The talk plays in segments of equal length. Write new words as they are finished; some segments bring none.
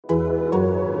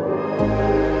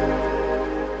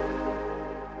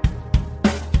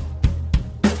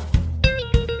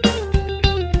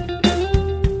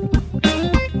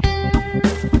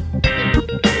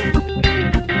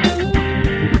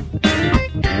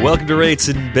Welcome to Rates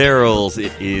and Barrels.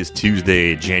 It is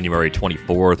Tuesday, January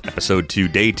 24th, episode 2,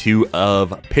 day 2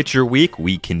 of Pitcher Week.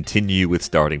 We continue with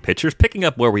starting pitchers, picking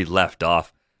up where we left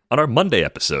off on our Monday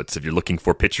episodes. If you're looking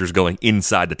for pitchers going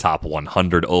inside the top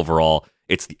 100 overall,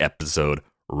 it's the episode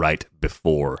right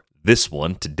before this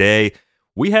one. Today,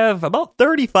 we have about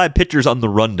 35 pitchers on the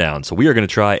rundown, so we are going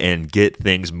to try and get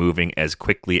things moving as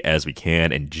quickly as we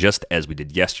can. And just as we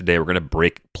did yesterday, we're going to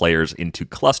break players into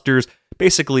clusters,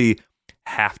 basically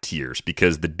half tiers,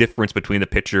 because the difference between the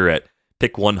pitcher at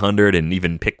pick 100 and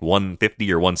even pick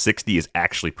 150 or 160 is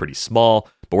actually pretty small.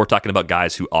 But we're talking about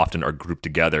guys who often are grouped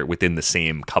together within the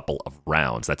same couple of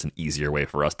rounds. That's an easier way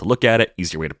for us to look at it,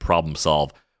 easier way to problem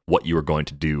solve what you are going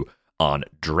to do on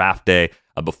draft day.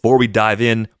 Before we dive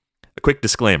in, a quick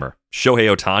disclaimer.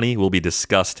 Shohei Ohtani will be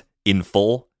discussed in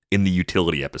full in the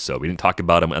utility episode. We didn't talk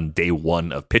about him on day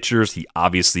one of pitchers. He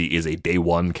obviously is a day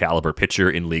one caliber pitcher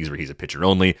in leagues where he's a pitcher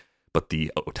only. But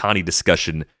the Ohtani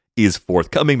discussion is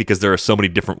forthcoming because there are so many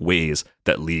different ways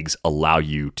that leagues allow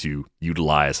you to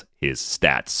utilize his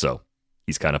stats. So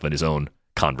he's kind of in his own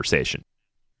conversation.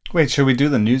 Wait, should we do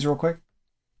the news real quick?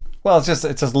 Well, it's just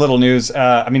little news.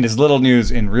 It's little news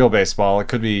in real baseball. It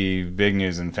could be big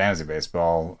news in fantasy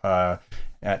baseball.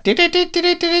 Breaking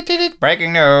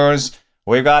news.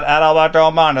 We've got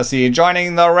Adalberto Mondesi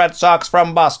joining the Red Sox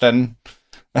from Boston.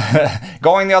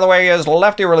 Going the other way is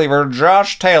lefty reliever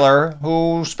Josh Taylor,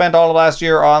 who spent all of last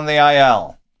year on the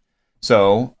IL.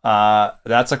 So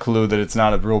that's a clue that it's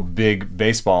not a real big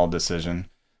baseball decision.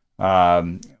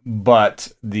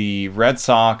 But the Red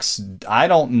Sox, I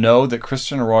don't know that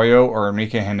Christian Arroyo or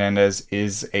Enrique Hernandez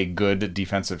is a good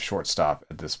defensive shortstop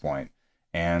at this point.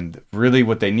 And really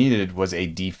what they needed was a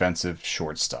defensive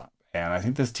shortstop. And I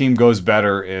think this team goes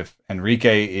better if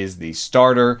Enrique is the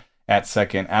starter at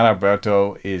second,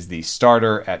 Adalberto is the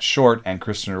starter at short, and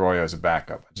Christian Arroyo is a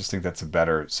backup. I just think that's a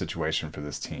better situation for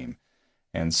this team.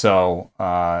 And so,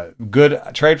 good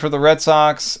trade for the Red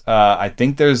Sox. I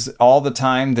think there's all the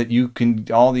time that you can,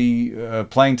 all the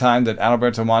playing time that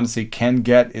Adalberto Mondesi can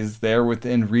get is there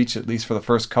within reach, at least for the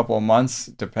first couple of months,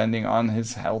 depending on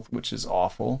his health, which is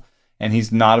awful. And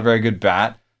he's not a very good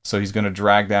bat. So he's going to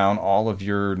drag down all of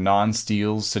your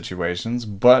non-steals situations,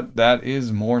 but that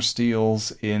is more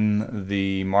steals in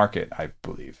the market, I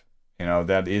believe. You know,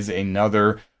 that is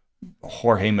another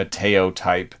Jorge Mateo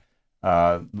type.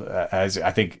 As I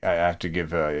think I have to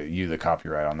give you the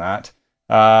copyright on that.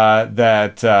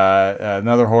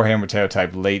 Another Jorge Mateo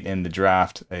type late in the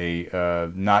draft, a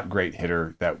not great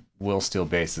hitter that will steal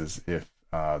bases if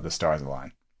the stars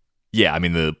align. Yeah, I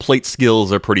mean, the plate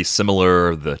skills are pretty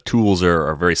similar. The tools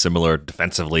are very similar.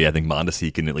 Defensively, I think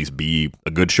Mondesi can at least be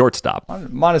a good shortstop.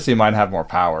 Mondesi might have more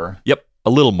power. Yep, a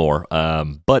little more.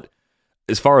 But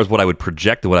as far as what I would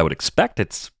project and what I would expect,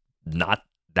 it's not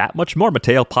that much more.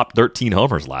 Mateo popped 13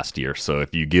 homers last year. So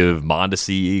if you give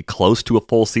Mondesi close to a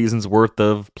full season's worth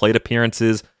of plate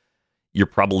appearances, you're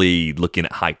probably looking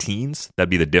at high teens. That'd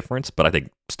be the difference. But I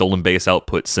think stolen base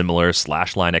output, similar.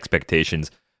 Slash line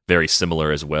expectations, very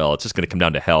similar as well. It's just going to come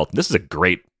down to health. This is a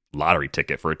great lottery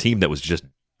ticket for a team that was just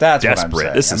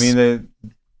desperate. This is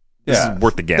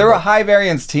worth the gamble. They're a high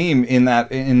variance team in that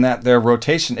their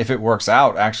rotation, if it works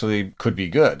out, actually could be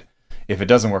good. If it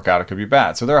doesn't work out, it could be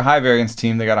bad. So they're a high variance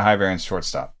team. They got a high variance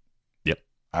shortstop. Yep.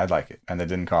 I'd like it. And it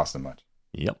didn't cost them much.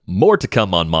 Yep. More to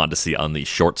come on Mondesi on the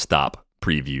shortstop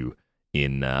preview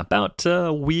in about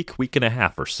a week and a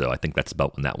half or so. I think that's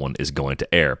about when that one is going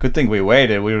to air. Good thing we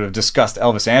waited. We would have discussed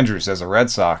Elvis Andrus as a Red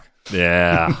Sox.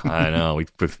 Yeah, I know. We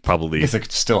probably... I guess it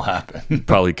could still happen.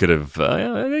 Probably could have...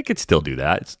 they could still do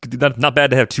that. It's not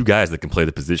bad to have two guys that can play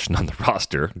the position on the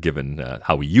roster, given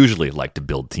how we usually like to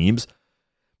build teams.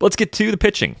 But let's get to the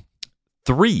pitching.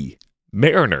 3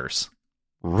 Mariners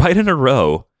right in a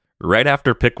row, right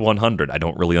after pick 100. I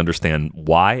don't really understand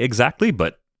why exactly,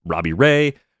 but Robbie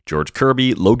Ray, George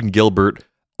Kirby, Logan Gilbert,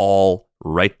 all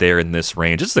right there in this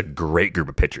range. This is a great group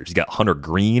of pitchers. You got Hunter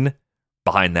Green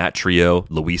behind that trio,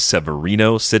 Luis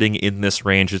Severino sitting in this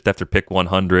range just after pick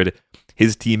 100.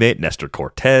 His teammate, Nestor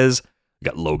Cortez. We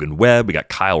got Logan Webb. We got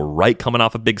Kyle Wright coming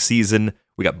off a big season.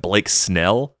 We got Blake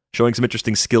Snell showing some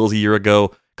interesting skills a year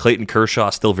ago. Clayton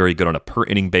Kershaw still very good on a per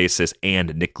inning basis,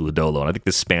 and Nick Lodolo. And I think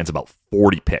this spans about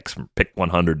 40 picks from pick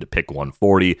 100 to pick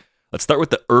 140. Let's start with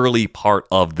the early part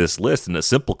of this list. And the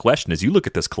simple question is, you look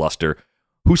at this cluster,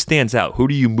 who stands out? Who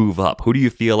do you move up? Who do you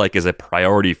feel like is a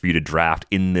priority for you to draft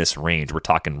in this range? We're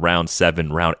talking round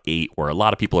 7, round 8, where a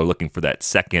lot of people are looking for that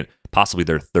second, possibly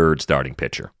their third starting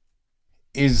pitcher.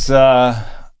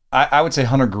 I would say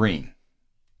Hunter Green.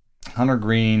 Hunter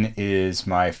Green is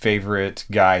my favorite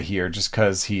guy here just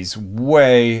because he's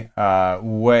way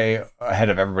ahead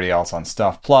of everybody else on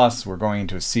stuff. Plus, we're going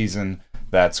into a season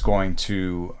that's going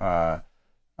to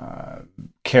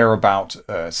care about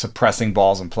suppressing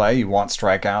balls in play. You want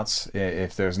strikeouts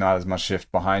if there's not as much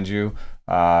shift behind you.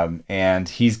 And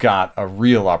he's got a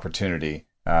real opportunity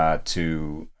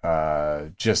to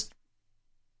just,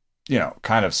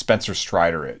 kind of Spencer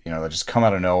Strider it. They just come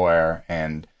out of nowhere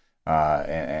and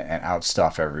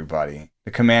outstuff everybody.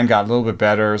 The command got a little bit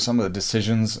better. Some of the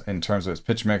decisions in terms of his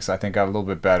pitch mix, I think, got a little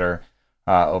bit better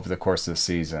over the course of the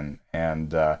season.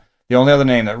 And the only other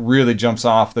name that really jumps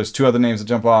off, there's two other names that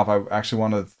jump off. I actually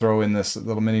want to throw in this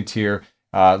little mini tier.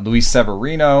 Luis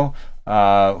Severino,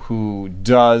 who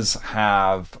does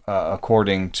have,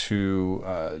 according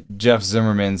to Jeff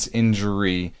Zimmerman's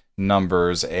injury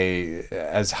numbers,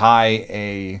 as high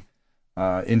a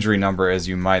injury number as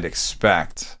you might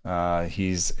expect.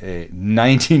 He's a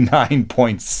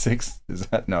 99.6.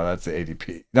 That's the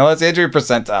ADP. No, that's injury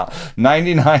percentile.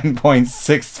 99.6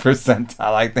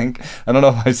 percentile. I don't know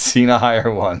if I've seen a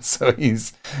higher one. So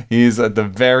he's at the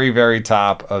very, very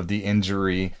top of the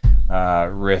injury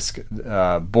risk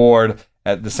board.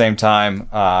 At the same time,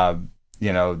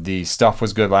 the stuff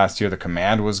was good last year. The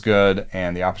command was good,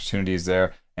 and the opportunity is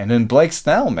there. And then Blake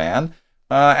Snell, man.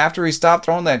 After he stopped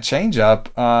throwing that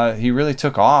changeup, he really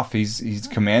took off. He's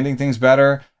commanding things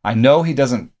better. I know he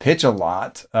doesn't pitch a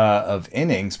lot of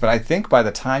innings, but I think by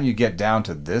the time you get down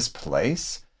to this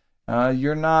place,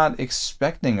 you're not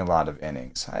expecting a lot of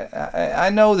innings. I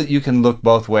know that you can look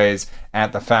both ways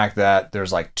at the fact that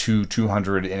there's like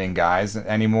 200 inning guys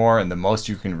anymore, and the most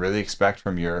you can really expect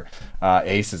from your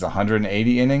ace is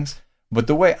 180 innings. But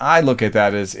the way I look at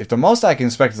that is, if the most I can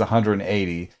expect is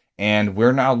 180, and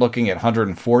we're now looking at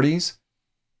 140s,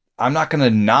 I'm not going to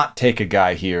not take a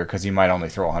guy here because he might only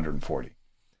throw 140.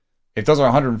 If those are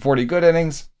 140 good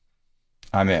innings,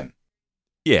 I'm in.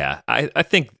 Yeah, I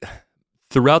think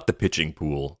throughout the pitching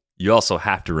pool, you also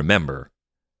have to remember,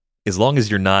 as long as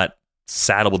you're not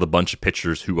saddled with a bunch of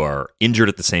pitchers who are injured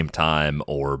at the same time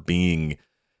or being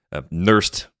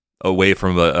nursed away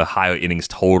from a high innings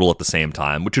total at the same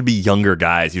time, which would be younger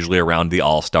guys, usually around the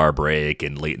All-Star break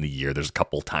and late in the year. There's a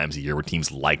couple times a year where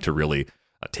teams like to really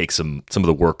take some of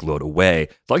the workload away.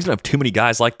 As long as you don't have too many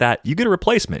guys like that, you get a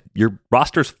replacement. Your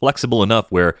roster's flexible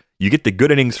enough where you get the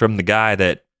good innings from the guy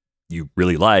that you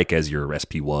really like as your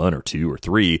SP1 or 2 or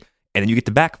 3, and then you get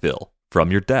the backfill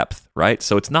from your depth, right?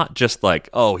 So it's not just like,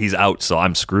 oh, he's out, so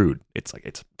I'm screwed. It's like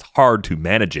it's hard to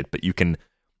manage it, but you can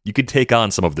take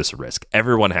on some of this risk.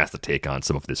 Everyone has to take on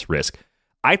some of this risk.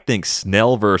 I think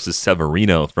Snell versus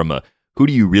Severino from a who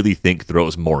do you really think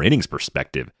throws more innings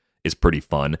perspective is pretty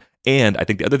fun. And I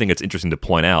think the other thing that's interesting to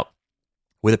point out,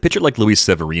 with a pitcher like Luis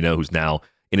Severino, who's now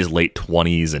in his late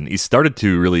 20s, and he's started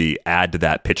to really add to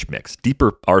that pitch mix,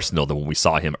 deeper arsenal than when we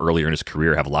saw him earlier in his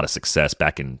career have a lot of success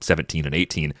back in 17 and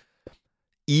 18.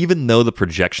 Even though the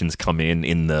projections come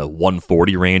in the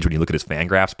 140 range when you look at his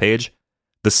Fangraphs page,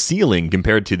 the ceiling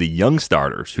compared to the young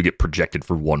starters who get projected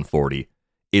for 140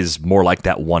 is more like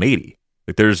that 180.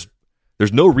 Like there's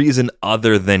no reason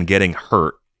other than getting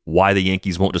hurt why the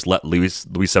Yankees won't just let Luis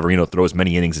Severino throw as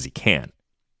many innings as he can.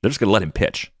 They're just going to let him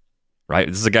pitch, right?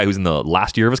 This is a guy who's in the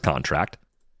last year of his contract.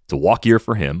 It's a walk year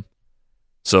for him.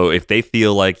 So if they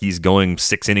feel like he's going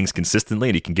 6 innings consistently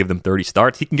and he can give them 30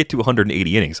 starts, he can get to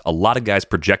 180 innings. A lot of guys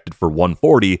projected for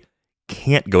 140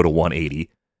 can't go to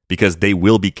 180 because they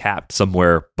will be capped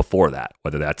somewhere before that,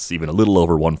 whether that's even a little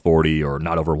over 140 or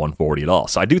not over 140 at all.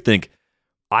 So I do think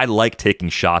I like taking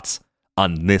shots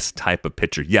on this type of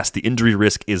pitcher. Yes, the injury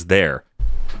risk is there,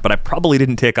 but I probably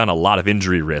didn't take on a lot of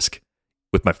injury risk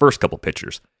with my first couple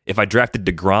pitchers. If I drafted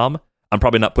DeGrom, I'm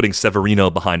probably not putting Severino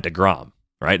behind DeGrom,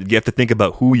 right? You have to think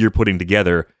about who you're putting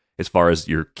together as far as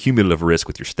your cumulative risk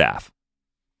with your staff.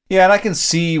 Yeah, and I can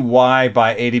see why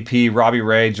by ADP, Robbie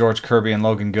Ray, George Kirby, and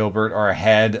Logan Gilbert are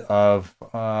ahead of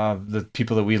the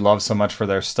people that we love so much for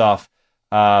their stuff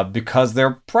because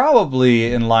they're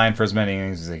probably in line for as many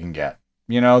innings as they can get.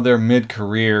 They're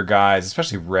mid-career guys,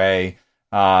 especially Ray.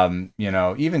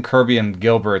 Even Kirby and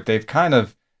Gilbert, they've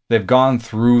gone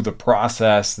through the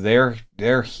process.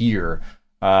 They're here.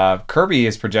 Kirby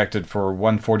is projected for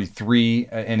 143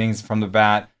 innings from the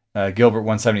bat. Gilbert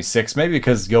 176, maybe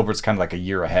because Gilbert's kind of like a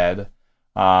year ahead.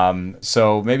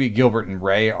 So maybe Gilbert and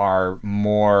Ray are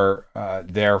more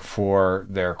there for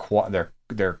their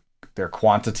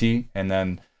quantity, and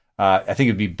then I think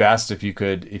it'd be best if you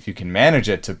can manage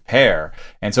it to pair.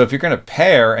 And so if you're going to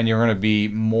pair and you're going to be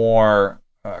more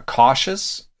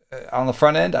cautious on the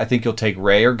front end, I think you'll take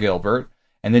Ray or Gilbert.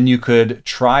 And then you could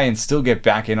try and still get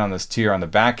back in on this tier on the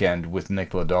back end with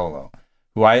Nick Lodolo,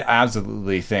 who I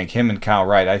absolutely think, him and Kyle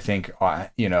Wright, I think,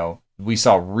 we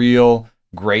saw real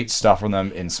great stuff from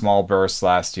them in small bursts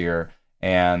last year.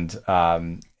 And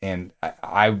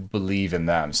I believe in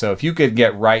them. So if you could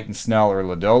get Wright and Snell or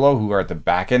Lodolo, who are at the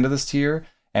back end of this tier,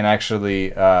 and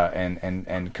actually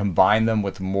and combine them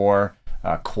with more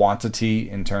quantity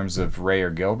in terms of Ray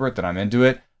or Gilbert, then I'm into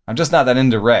it. I'm just not that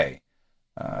into Ray.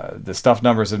 The stuff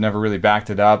numbers have never really backed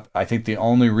it up. I think the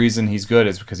only reason he's good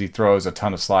is because he throws a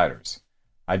ton of sliders.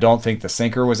 I don't think the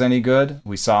sinker was any good.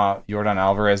 We saw Yordan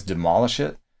Alvarez demolish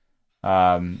it.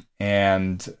 I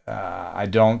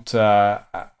don't.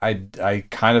 I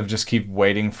kind of just keep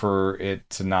waiting for it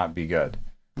to not be good.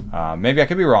 Maybe I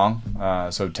could be wrong.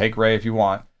 So take Ray if you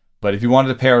want. But if you wanted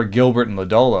to pair Gilbert and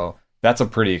Lodolo, that's a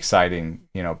pretty exciting,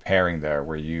 pairing there,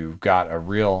 where you've got a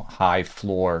real high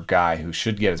floor guy who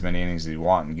should get as many innings as you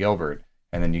want in Gilbert,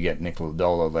 and then you get Nick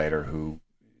Lodolo later, who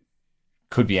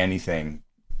could be anything.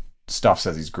 Stuff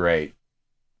says he's great.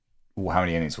 How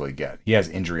many innings will he get? He has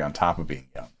injury on top of being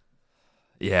young.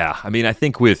 Yeah, I mean, I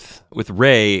think with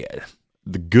Ray,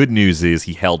 the good news is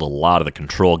he held a lot of the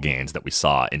control gains that we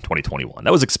saw in 2021.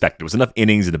 That was expected. It was enough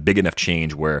innings and a big enough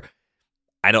change where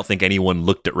I don't think anyone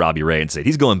looked at Robbie Ray and said,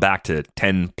 he's going back to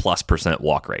 10+%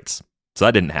 walk rates. So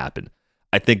that didn't happen.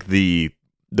 I think the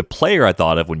player I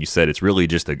thought of when you said it's really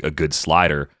just a good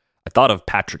slider, I thought of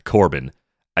Patrick Corbin.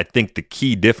 I think the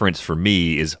key difference for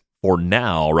me is for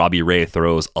now, Robbie Ray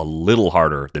throws a little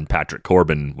harder than Patrick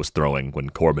Corbin was throwing when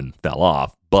Corbin fell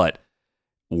off, but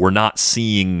we're not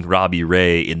seeing Robbie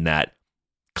Ray in that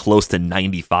close to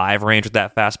 95 range with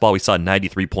that fastball. We saw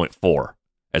 93.4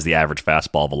 as the average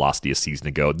fastball velocity a season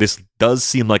ago. This does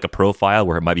seem like a profile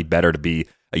where it might be better to be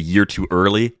a year too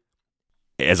early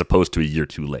as opposed to a year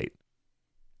too late.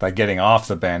 By getting off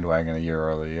the bandwagon a year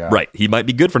early, yeah. Right. He might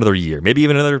be good for another year, maybe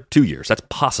even another 2 years. That's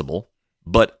possible.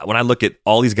 But when I look at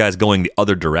all these guys going the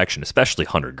other direction, especially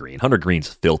Hunter Green's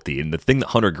filthy. And the thing that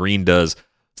Hunter Green does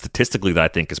statistically that I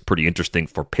think is pretty interesting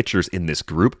for pitchers in this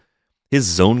group, his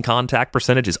zone contact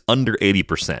percentage is under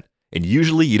 80%. And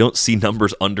usually you don't see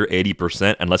numbers under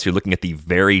 80% unless you're looking at the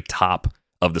very top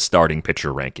of the starting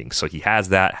pitcher ranking. So he has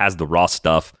that, has the raw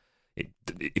stuff.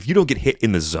 If you don't get hit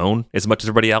in the zone as much as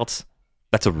everybody else,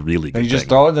 that's a really good thing. Then you just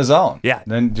throw it in the zone. Yeah.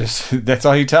 Then just that's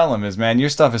all you tell him is, man, your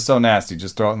stuff is so nasty.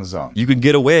 Just throw it in the zone. You can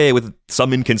get away with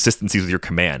some inconsistencies with your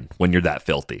command when you're that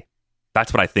filthy.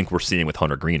 That's what I think we're seeing with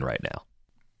Hunter Green right now.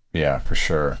 Yeah, for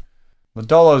sure.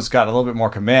 Lodolo's got a little bit more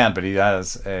command, but he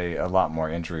has a lot more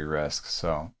injury risk.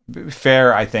 So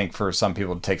fair, I think, for some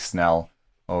people to take Snell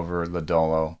over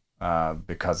Lodolo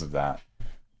because of that.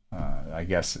 I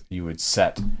guess you would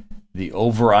set the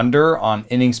over-under on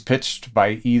innings pitched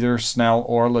by either Snell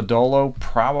or Lodolo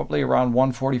probably around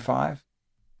 145.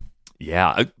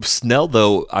 Yeah, Snell,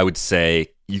 though, I would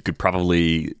say you could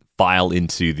probably file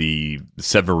into the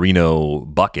Severino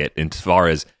bucket as far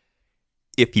as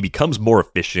if he becomes more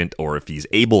efficient or if he's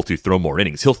able to throw more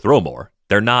innings, he'll throw more.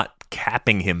 They're not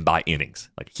capping him by innings.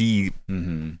 Like he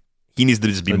needs to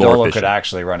just be more efficient. Could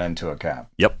actually run into a cap.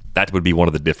 Yep, that would be one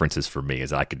of the differences for me.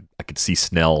 Is I could see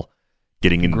Snell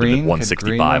getting into the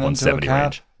 165, 170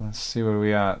 range. Let's see what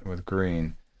we at with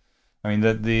Green. I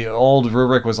mean, the old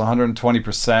rubric was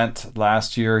 120%.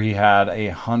 Last year he had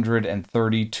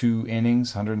 132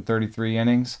 innings, 133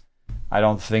 innings. I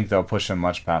don't think they'll push him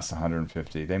much past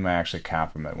 150. They might actually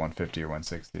cap him at 150 or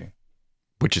 160,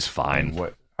 which is fine. And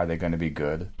what are they going to be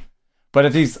good? But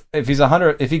if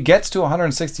he gets to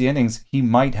 160 innings, he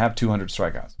might have 200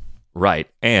 strikeouts. Right,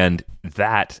 and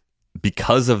that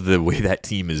because of the way that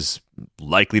team is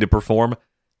likely to perform,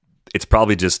 it's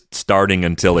probably just starting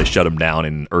until they shut him down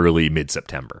in early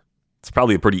mid-September. It's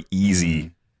probably a pretty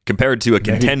easy compared to a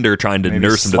contender trying to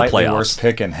nurse him to the playoffs. Worse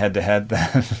pick in head-to-head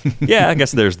then. Yeah, I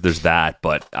guess there's that,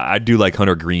 but I do like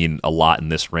Hunter Green a lot in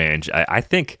this range. I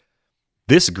think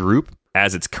this group,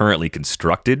 as it's currently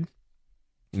constructed,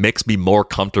 makes me more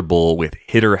comfortable with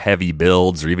hitter-heavy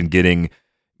builds or even getting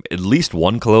at least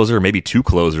one closer, maybe two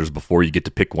closers before you get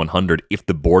to pick 100 if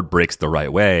the board breaks the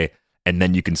right way, and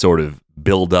then you can sort of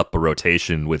build up a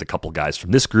rotation with a couple guys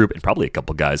from this group and probably a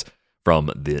couple guys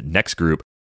from the next group.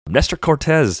 Nestor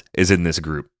Cortez is in this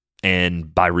group,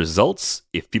 and by results,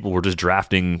 if people were just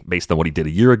drafting based on what he did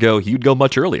a year ago, he would go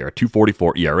much earlier.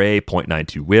 2.44 ERA,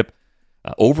 0.92 WHIP,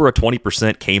 over a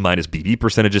 20% K-minus BB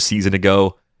percentage a season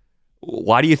ago.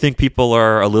 Why do you think people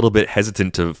are a little bit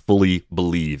hesitant to fully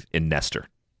believe in Nestor?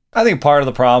 I think part of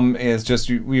the problem is just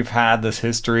we've had this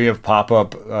history of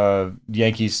pop-up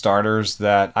Yankees starters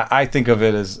that I think of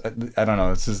it as, I don't know,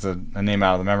 this is a name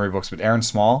out of the memory books, but Aaron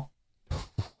Small.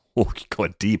 Oh, you're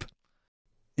going deep.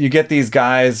 you get these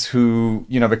guys who,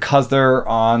 because they're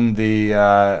on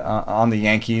the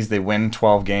Yankees, they win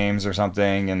 12 games or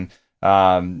something, and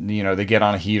they get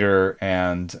on a heater,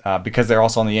 and because they're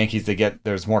also on the Yankees,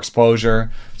 there's more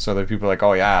exposure. So that people are like,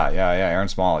 oh yeah, Aaron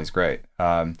Smalley's great.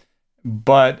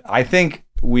 But I think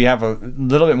we have a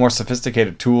little bit more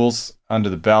sophisticated tools under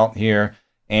the belt here,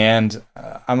 and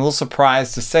I'm a little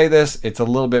surprised to say this. It's a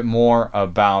little bit more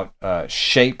about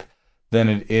shape than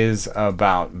it is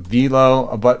about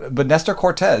velo. But Nestor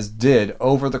Cortes did,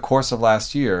 over the course of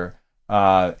last year,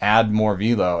 add more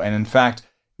velo. And in fact,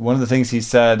 one of the things he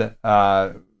said,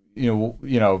 by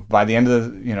the end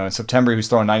of in September, he was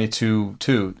throwing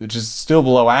 92.2, which is still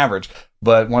below average.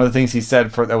 But one of the things he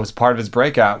said that was part of his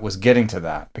breakout was getting to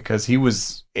that, because he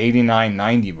was 89,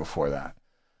 90 before that.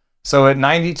 So at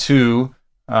 92,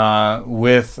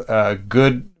 with a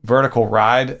good vertical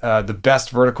ride, the best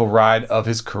vertical ride of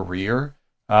his career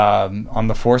on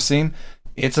the four seam,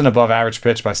 it's an above average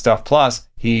pitch by Stuff Plus.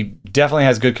 He definitely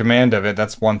has good command of it.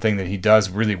 That's one thing that he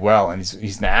does really well, and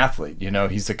he's an athlete.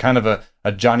 He's a kind of a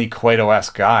Johnny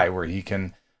Cueto-esque guy where he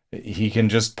can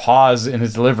just pause in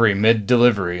his delivery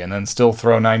mid-delivery and then still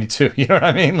throw 92. You know what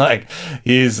I mean? Like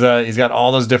he's got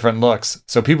all those different looks.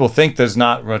 So people think there's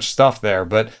not much stuff there,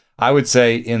 but I would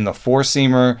say in the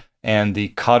four-seamer and the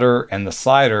cutter and the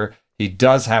slider, he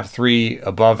does have 3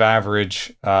 above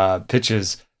average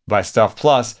pitches by Stuff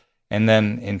Plus. And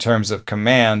then in terms of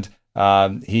command,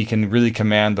 he can really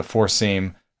command the four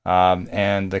seam,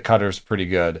 and the cutter's pretty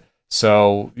good.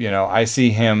 So, I see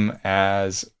him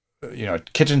as,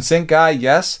 kitchen sink guy,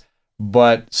 yes,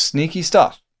 but sneaky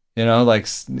stuff, like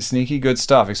sneaky good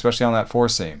stuff, especially on that four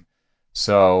seam.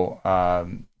 So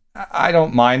I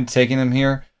don't mind taking him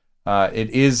here.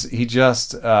 He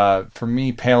just, for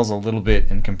me, pales a little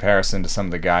bit in comparison to some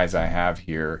of the guys I have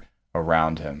here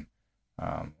around him.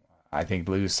 I think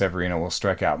Luis Severino will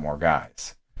strike out more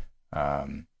guys. I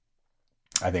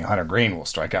think Hunter Green will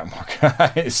strike out more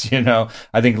guys.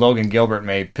 I think Logan Gilbert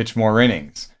may pitch more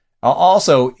innings.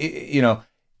 Also,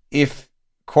 if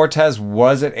Cortes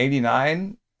was at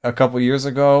 89 a couple years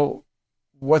ago,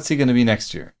 what's he going to be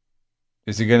next year?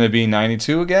 Is he going to be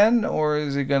 92 again, or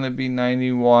is he going to be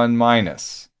 91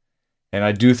 minus? And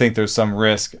I do think there's some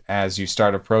risk as you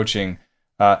start approaching.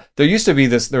 There was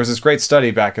this great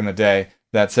study back in the day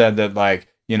that said that,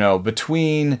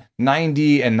 between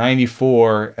 90 and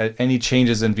 94, any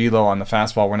changes in velo on the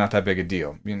fastball were not that big a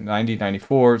deal. 90,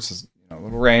 94, it's just, a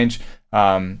little range.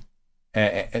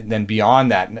 And then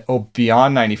beyond that,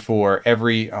 beyond 94,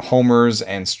 every homers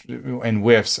and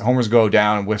whiffs, homers go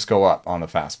down and whiffs go up on the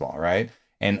fastball, right?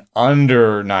 And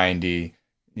under 90,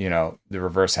 the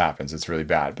reverse happens. It's really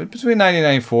bad. But between 90 and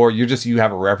 94, you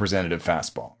have a representative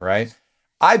fastball, right?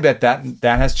 I bet that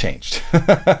has changed.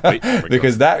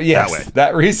 Because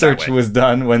that research was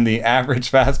done when the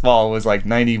average fastball was like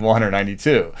 91 or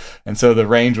 92. And so the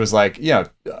range was like,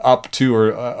 up 2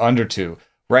 or under 2.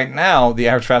 Right now, the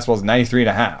average fastball is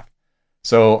 93.5.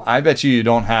 So I bet you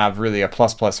don't have really a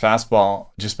plus fastball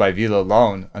just by velo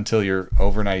alone until you're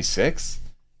over 96,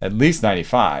 at least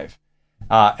 95.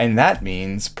 And that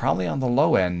means probably on the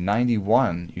low end,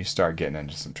 91, you start getting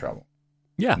into some trouble.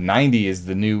 Yeah. 90 is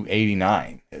the new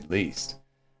 89, at least.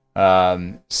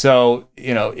 So,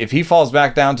 if he falls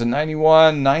back down to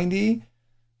 91, 90,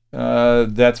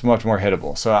 that's much more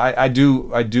hittable. So I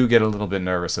do get a little bit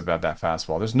nervous about that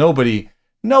fastball. There's nobody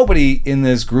in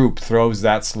this group throws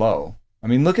that slow. I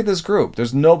mean, look at this group.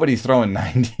 There's nobody throwing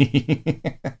 90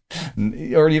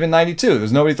 or even 92.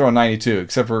 There's nobody throwing 92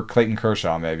 except for Clayton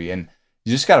Kershaw, maybe. And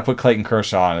you just got to put Clayton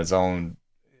Kershaw on his own.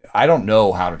 I don't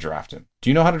know how to draft him. Do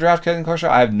you know how to draft Clayton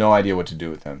Kershaw? I have no idea what to do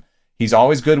with him. He's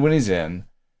always good when he's in.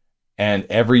 And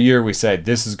every year we say,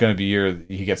 this is going to be year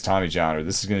he gets Tommy John, or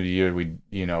this is going to be year we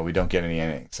don't get any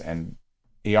innings. And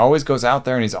he always goes out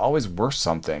there and he's always worth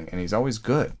something, and he's always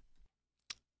good.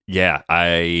 Yeah,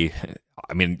 I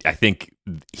think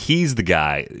he's the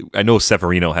guy. I know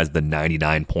Severino has the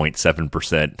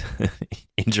 99.7%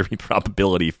 injury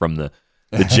probability from the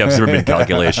Jeff Zimmerman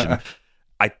calculation.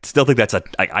 I still think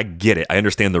I get it. I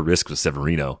understand the risk with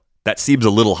Severino. That seems a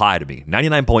little high to me.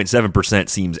 99.7%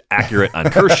 seems accurate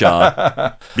on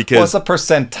Kershaw because it's a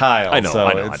percentile. I know.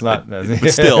 It's not,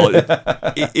 but still,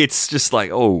 it's just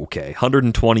like, okay,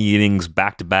 120 innings,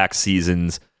 back-to-back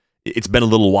seasons. It's been a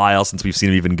little while since we've seen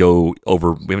him even go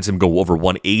over. We haven't seen him go over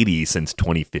 180 since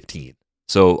 2015.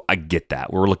 So I get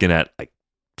that. We're looking at like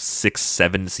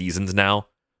 6-7 seasons now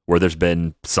where there's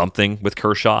been something with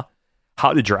Kershaw.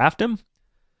 How to draft him?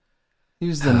 He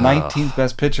was the 19th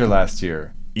best pitcher last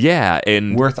year. Yeah,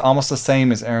 and worth almost the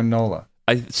same as Aaron Nola.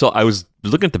 So I was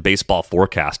looking at the Baseball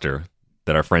Forecaster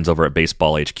that our friends over at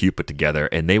Baseball HQ put together,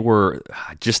 and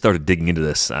I just started digging into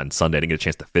this on Sunday. I didn't get a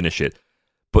chance to finish it,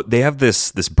 but they have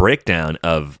this breakdown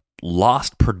of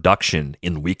lost production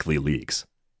in weekly leagues.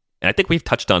 And I think we've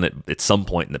touched on it at some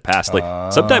point in the past.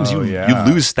 Like sometimes you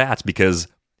lose stats because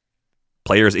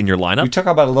players in your lineup. We talk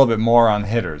about it a little bit more on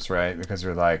hitters, right? Because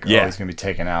you're like, he's going to be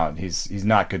taken out. He's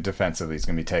not good defensively. He's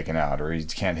going to be taken out, or he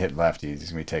can't hit lefties.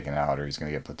 He's going to be taken out, or he's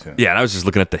going to get platooned. Yeah, and I was just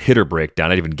looking at the hitter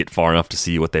breakdown. I didn't even get far enough to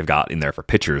see what they've got in there for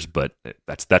pitchers, but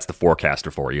that's the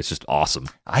forecaster for you. It's just awesome.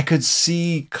 I could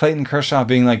see Clayton Kershaw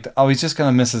being like, he's just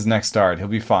going to miss his next start. He'll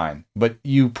be fine. But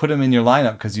you put him in your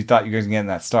lineup because you thought you guys were getting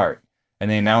that start. And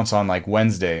they announce on like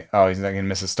Wednesday, he's not going to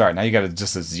miss a start. Now you got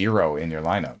just a 0 in your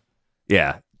lineup.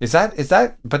 Yeah.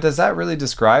 But does that really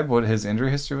describe what his injury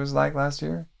history was like last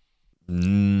year?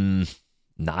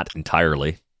 Not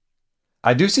entirely.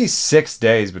 I do see 6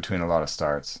 days between a lot of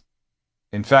starts.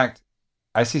 In fact,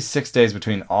 I see 6 days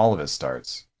between all of his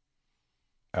starts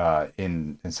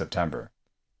in September.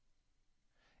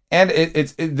 And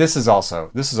this is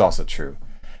also true.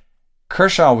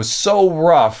 Kershaw was so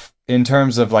rough in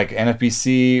terms of like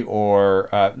NFBC or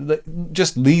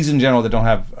just leagues in general that don't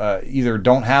have either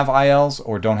don't have ILs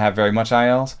or don't have very much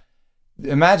ILs.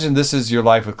 Imagine this is your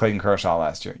life with Clayton Kershaw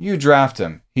last year. You draft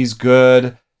him. He's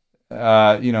good.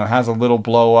 Has a little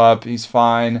blow up. He's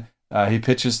fine. He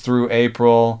pitches through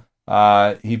April.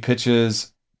 He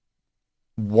pitches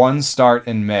one start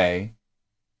in May,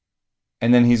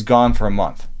 and then he's gone for a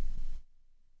month.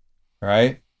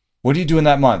 Right? What do you do in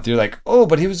that month? You're like,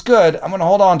 but he was good. I'm going to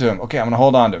hold on to him. Okay, I'm going to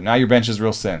hold on to him. Now your bench is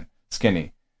real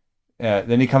skinny.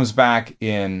 Then he comes back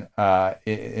in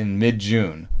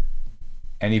mid-June,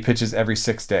 and he pitches every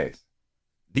 6 days.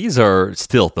 These are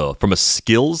still, though, from a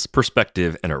skills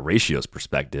perspective and a ratios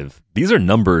perspective, these are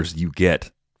numbers you get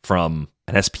from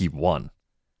an SP1.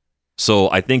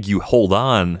 So I think you hold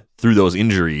on through those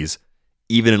injuries,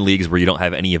 even in leagues where you don't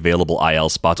have any available IL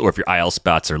spots, or if your IL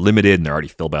spots are limited and they're already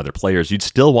filled by other players, you'd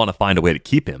still want to find a way to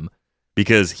keep him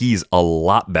because he's a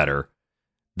lot better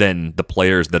than the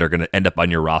players that are going to end up on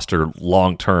your roster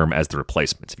long-term as the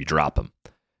replacements if you drop them.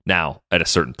 Now, at a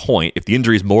certain point, if the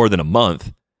injury is more than a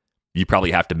month, you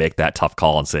probably have to make that tough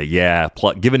call and say,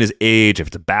 given his age, if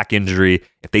it's a back injury,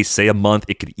 if they say a month,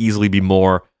 it could easily be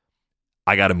more.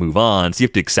 I got to move on. So you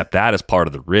have to accept that as part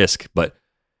of the risk, but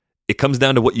it comes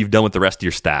down to what you've done with the rest of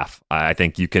your staff. I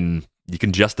think you can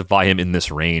justify him in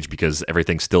this range because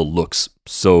everything still looks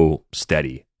so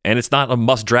steady. And it's not a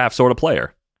must-draft sort of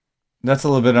player. That's a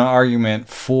little bit of an argument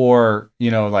for,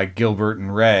 like Gilbert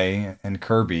and Ray and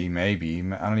Kirby, maybe.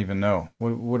 I don't even know.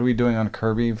 What are we doing on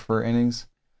Kirby for innings?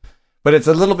 But it's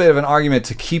a little bit of an argument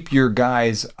to keep your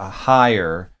guys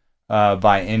higher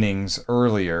by innings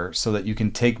earlier so that you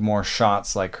can take more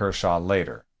shots like Kershaw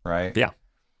later, right? Yeah.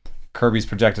 Kirby's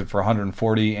projected for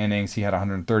 140 innings. He had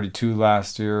 132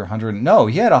 last year.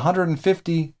 He had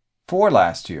 154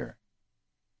 last year.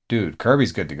 Dude,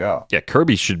 Kirby's good to go. Yeah,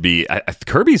 Kirby should be.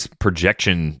 Kirby's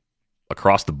projection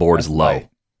across the board is low. Light.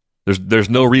 There's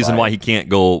no reason why he can't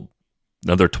go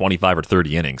another 25 or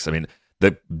 30 innings. I mean,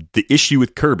 the issue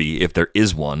with Kirby, if there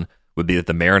is one, would be that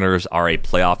the Mariners are a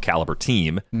playoff caliber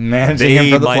team. They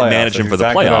might manage him for the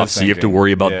playoffs, so you have to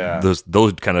worry about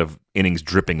those kind of innings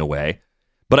dripping away.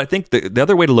 But I think the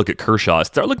other way to look at Kershaw is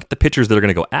start looking at the pitchers that are going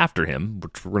to go after him,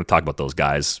 which we're going to talk about those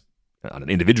guys on an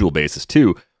individual basis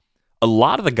too. A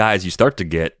lot of the guys you start to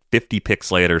get 50 picks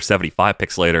later, 75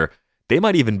 picks later, they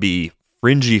might even be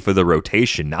fringy for the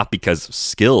rotation, not because of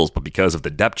skills, but because of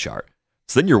the depth chart.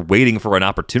 So then you're waiting for an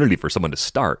opportunity for someone to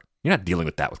start. You're not dealing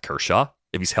with that with Kershaw.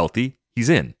 If he's healthy, he's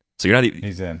in. So you're not.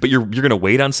 He's in. But you're going to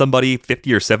wait on somebody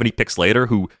 50 or 70 picks later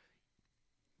who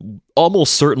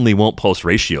almost certainly won't post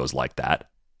ratios like that.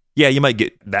 Yeah, you might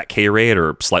get that K rate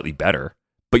or slightly better,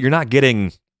 but you're not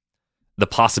getting the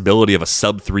possibility of a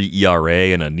sub-3 ERA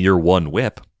and a near 1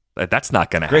 whip. That's not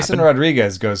going to happen. Grayson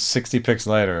Rodriguez goes 60 picks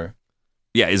later.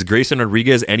 Yeah, is Grayson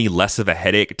Rodriguez any less of a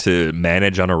headache to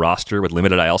manage on a roster with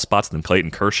limited IL spots than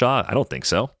Clayton Kershaw? I don't think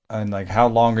so. And how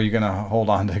long are you going to hold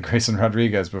on to Grayson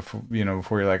Rodriguez before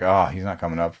you're like, he's not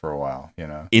coming up for a while,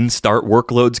 In-start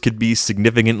workloads could be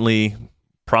significantly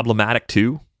problematic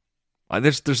too.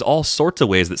 There's all sorts of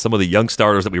ways that some of the young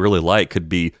starters that we really like could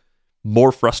be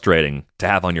more frustrating to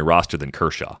have on your roster than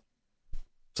Kershaw.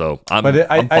 So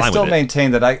I still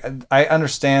maintain that I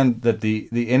understand that the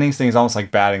innings thing is almost like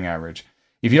batting average.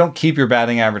 If you don't keep your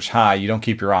batting average high, you don't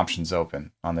keep your options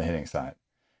open on the hitting side.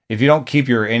 If you don't keep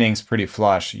your innings pretty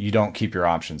flush, you don't keep your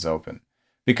options open.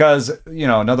 Because,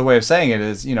 another way of saying it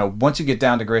is, once you get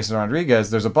down to Grayson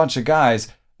Rodriguez, there's a bunch of guys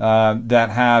that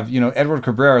have, Edward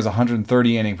Cabrera's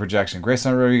 130 inning projection,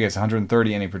 Grayson Rodriguez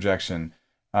 130 inning projection,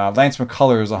 Lance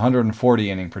McCullers, 140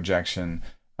 inning projection.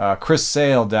 Chris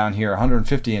Sale down here,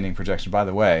 150 inning projection. By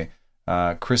the way,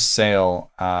 Chris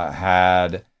Sale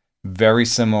had very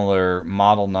similar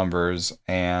model numbers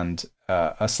and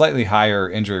a slightly higher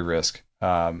injury risk.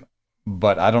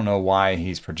 But I don't know why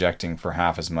he's projecting for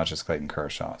half as much as Clayton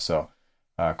Kershaw. So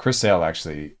Chris Sale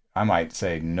actually, I might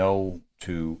say no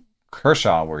to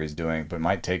Kershaw where he's doing, but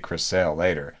might take Chris Sale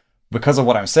later because of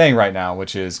what I'm saying right now,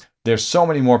 which is there's so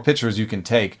many more pitchers you can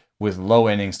take with low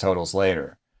innings totals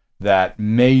later that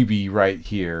maybe right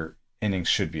here innings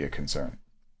should be a concern.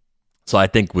 So I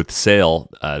think with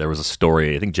Sale, there was a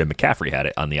story, I think Jim McCaffrey had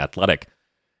it on The Athletic.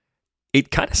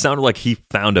 It kind of sounded like he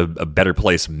found a better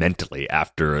place mentally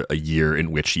after a year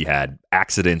in which he had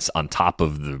accidents on top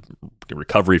of the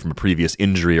recovery from a previous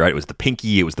injury, right? It was the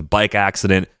pinky, it was the bike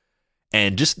accident.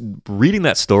 And just reading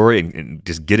that story and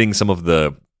just getting some of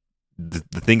the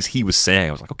things he was saying,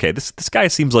 I was like, okay, this guy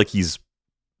seems like he's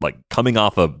like coming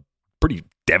off a pretty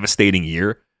devastating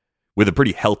year with a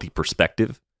pretty healthy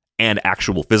perspective and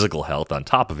actual physical health on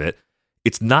top of it.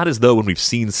 It's not as though when we've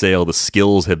seen Sale, the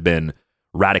skills have been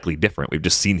radically different. We've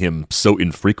just seen him so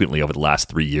infrequently over the last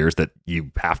 3 years that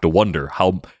you have to wonder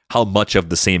how much of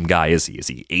the same guy is he? Is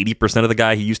he 80% of the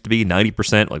guy he used to be?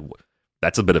 90%? Like,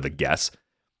 that's a bit of a guess.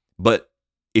 But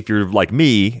if you're like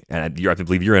me, and I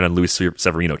believe you're in on Luis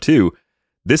Severino too,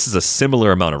 this is a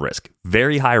similar amount of risk.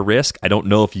 Very high risk. I don't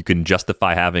know if you can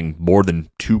justify having more than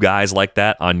 2 guys like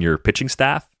that on your pitching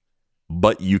staff,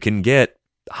 but you can get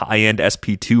high-end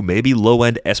SP2, maybe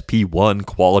low-end SP1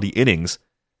 quality innings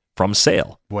from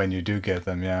Sale. When you do get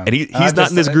them, yeah. And he's not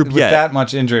in this group with yet. With that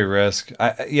much injury risk.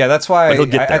 That's why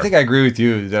I think I agree with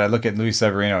you that I look at Luis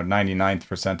Severino at 99th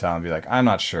percentile and be like, I'm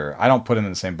not sure. I don't put him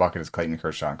in the same bucket as Clayton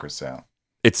Kershaw and Chris Sale.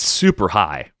 It's super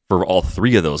high for all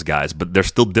 3 of those guys, but there's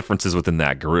still differences within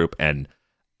that group, and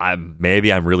I'm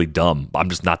really dumb. I'm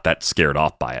just not that scared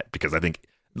off by it because I think,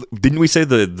 didn't we say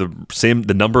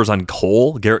the numbers on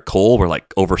Cole, Garrett Cole, were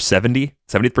like over 70th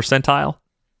percentile?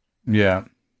 Yeah.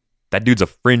 That dude's a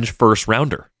fringe first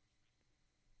rounder.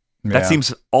 Yeah. That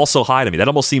seems also high to me. That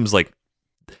almost seems like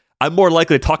I'm more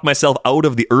likely to talk myself out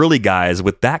of the early guys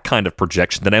with that kind of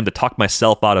projection than I am to talk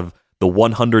myself out of the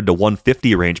 100 to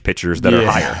 150 range pitchers that are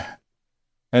higher.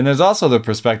 And there's also the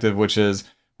perspective, which is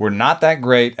we're not that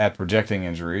great at projecting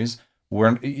injuries.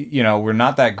 We're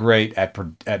not that great at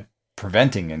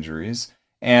preventing injuries,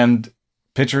 and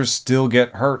pitchers still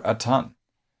get hurt a ton.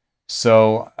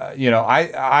 So,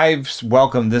 I've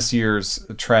welcomed this year's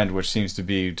trend, which seems to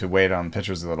be to wait on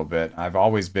pitchers a little bit. I've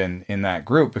always been in that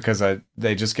group because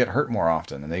they just get hurt more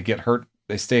often, and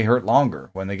they stay hurt longer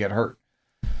when they get hurt.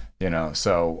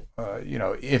 So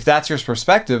if that's your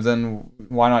perspective, then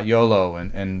why not YOLO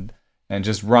and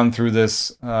just run through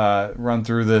this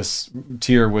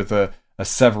tier with a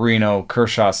Severino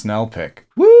Kershaw Snell pick.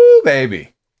 Woo,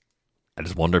 baby! I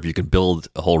just wonder if you can build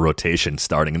a whole rotation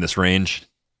starting in this range.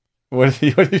 What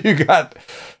if you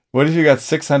got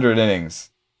 600 innings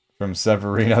from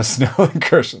Severino, Snell, and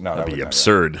Kershaw? No, that'd be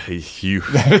absurd.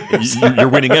 You're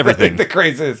winning everything. The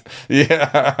craze is,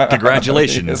 yeah.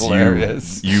 Congratulations,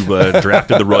 hilarious. You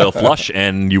drafted the Royal Flush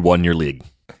and you won your league.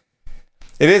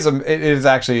 It is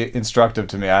actually instructive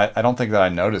to me. I don't think that I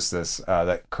noticed this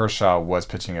that Kershaw was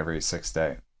pitching every 6th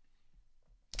day.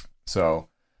 So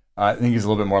I think he's a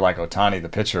little bit more like Ohtani, the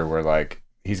pitcher, where like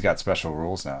he's got special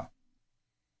rules now.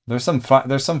 There's some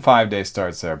 5-day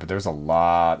starts there, but there's a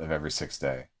lot of every 6th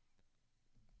day.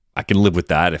 I can live with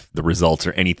that if the results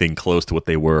are anything close to what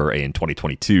they were in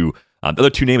 2022. The other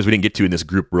 2 names we didn't get to in this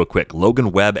group real quick,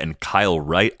 Logan Webb and Kyle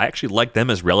Wright. I actually like them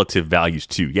as relative values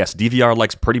too. Yes, DVR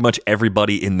likes pretty much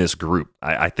everybody in this group.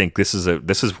 I think this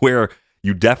is where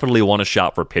you definitely want to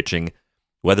shop for pitching,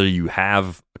 whether you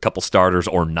have a couple starters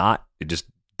or not. It just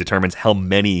determines how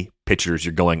many pitchers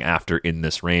you're going after in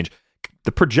this range.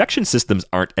 The projection systems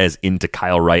aren't as into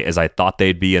Kyle Wright as I thought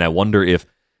they'd be, and I wonder if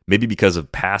maybe because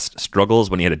of past struggles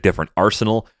when he had a different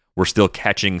arsenal, we're still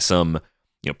catching some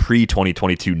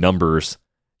pre-2022 numbers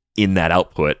in that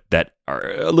output that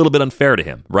are a little bit unfair to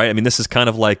him, right? I mean, this is kind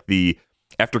of like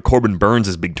after Corbin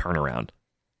Burns' big turnaround.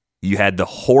 You had the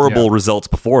horrible results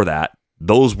before that.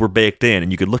 Those were baked in,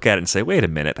 and you could look at it and say, wait a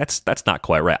minute, that's not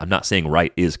quite right. I'm not saying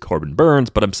Wright is Corbin Burns,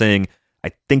 but I'm saying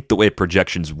I think the way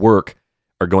projections work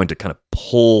are going to kind of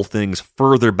pull things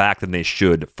further back than they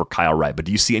should for Kyle Wright. But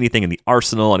do you see anything in the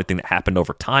arsenal, anything that happened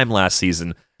over time last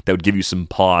season that would give you some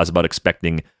pause about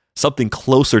expecting something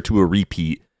closer to a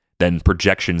repeat than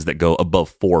projections that go above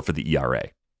 4 for the ERA?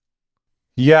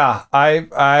 Yeah,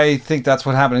 I think that's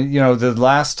what happened.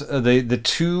 The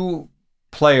 2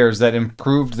 players that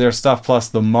improved their stuff plus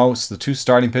the most, the two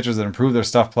starting pitchers that improved their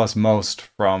stuff plus most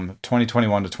from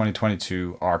 2021 to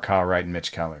 2022 are Kyle Wright and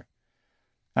Mitch Keller.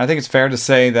 And I think it's fair to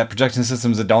say that projection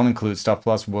systems that don't include stuff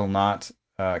plus will not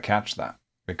catch that,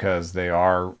 because they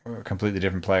are completely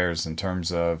different players in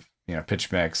terms of,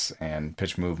 pitch mix and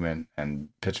pitch movement and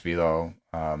pitch velo.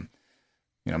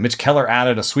 Mitch Keller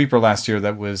added a sweeper last year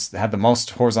that had the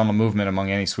most horizontal movement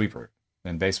among any sweeper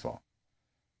in baseball.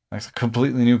 That's a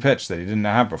completely new pitch that he didn't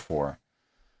have before.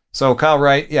 So Kyle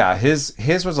Wright, yeah, his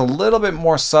was a little bit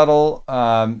more subtle,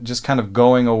 just kind of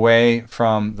going away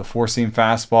from the four-seam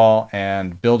fastball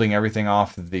and building everything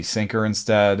off of the sinker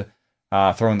instead,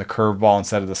 throwing the curveball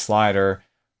instead of the slider.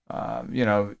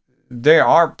 They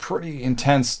are pretty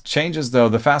intense changes, though.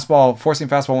 The four-seam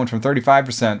fastball went from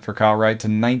 35% for Kyle Wright to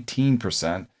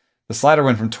 19%. The slider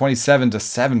went from 27% to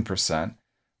 7%.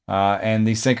 And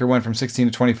the sinker went from 16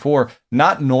 to 24.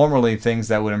 Not normally things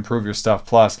that would improve your stuff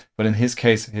plus, but in his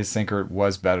case, his sinker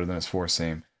was better than his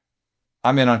four-seam.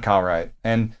 I'm in on Kyle Wright.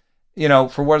 And,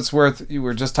 for what it's worth, you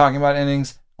were just talking about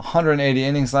innings, 180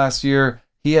 innings last year.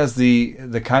 He has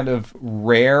the kind of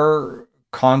rare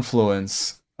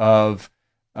confluence of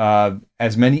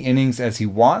as many innings as he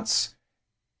wants,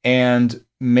 and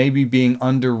maybe being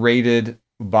underrated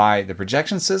by the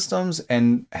projection systems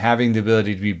and having the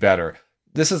ability to be better.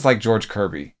 This is like George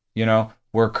Kirby,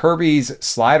 where Kirby's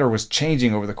slider was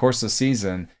changing over the course of the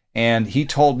season, and he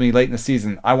told me late in the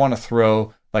season, I want to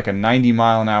throw like a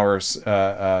 90-mile-an-hour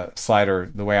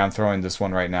slider the way I'm throwing this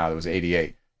one right now. That was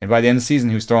 88. And by the end of the season,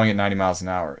 he was throwing it 90 miles an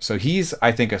hour. So he's,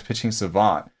 I think, a pitching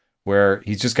savant, where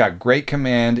he's just got great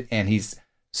command, and he's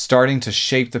starting to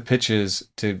shape the pitches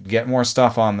to get more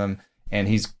stuff on them, and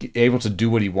he's able to do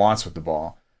what he wants with the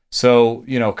ball. So,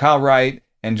 Kyle Wright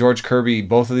and George Kirby,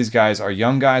 both of these guys are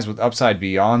young guys with upside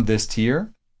beyond this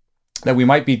tier that we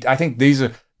might be. I think these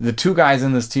are the two guys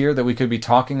in this tier that we could be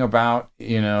talking about,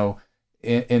 in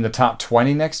the top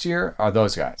 20 next year are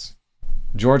those guys,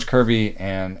 George Kirby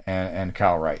and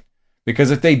Kyle Wright.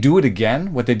 Because if they do it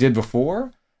again, what they did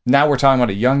before, now we're talking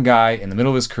about a young guy in the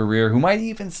middle of his career who might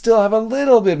even still have a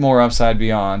little bit more upside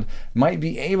beyond, might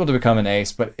be able to become an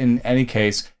ace, but in any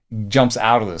case, jumps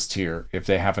out of this tier if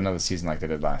they have another season like they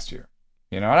did last year.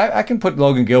 And I can put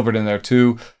Logan Gilbert in there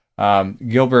too.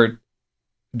 Gilbert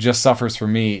just suffers for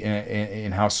me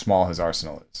in how small his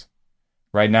arsenal is.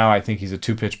 Right now, I think he's a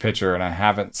two-pitch pitcher, and I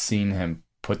haven't seen him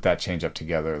put that changeup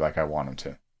together like I want him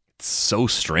to. It's so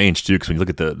strange, too, because when you look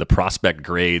at the prospect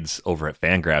grades over at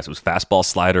Fangraphs, it was fastball,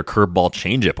 slider, curveball,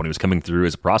 changeup when he was coming through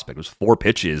as a prospect. It was 4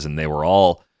 pitches, and they were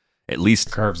all at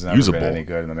least Curve's never usable. Been any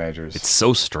good in the majors. It's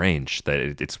so strange that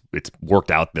it's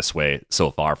worked out this way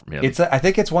so far from him. I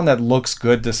think it's one that looks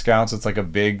good to scouts. It's a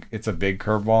big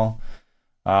curveball,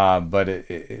 but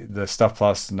the stuff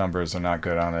plus numbers are not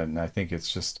good on it, and I think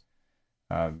it's just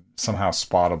somehow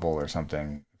spottable or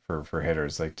something for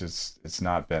hitters. It's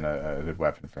not been a good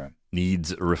weapon for him.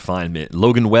 Needs refinement.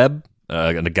 Logan Webb,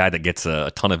 a guy that gets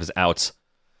a ton of his outs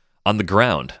on the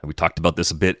ground. We talked about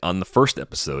this a bit on the first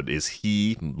episode. Is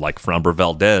he, like Framber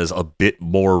Valdez, a bit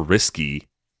more risky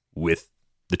with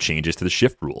the changes to the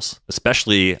shift rules,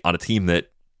 especially on a team that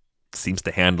seems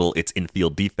to handle its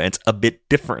infield defense a bit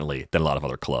differently than a lot of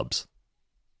other clubs?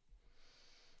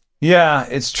 Yeah,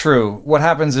 it's true. What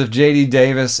happens if J.D.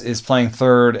 Davis is playing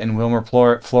third and Wilmer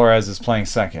Flores is playing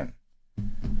second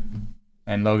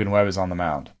and Logan Webb is on the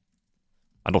mound?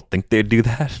 I don't think they'd do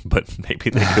that, but maybe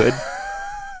they could.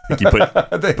 You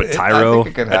put Tyro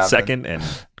at second and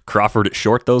Crawford at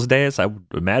short those days, I would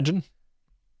imagine.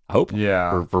 I hope.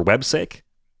 Yeah. For Webb's sake.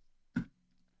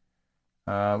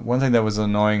 One thing that was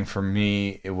annoying for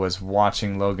me, it was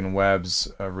watching Logan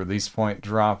Webb's release point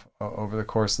drop over the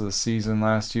course of the season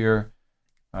last year.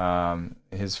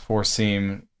 His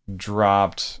four-seam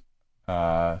dropped.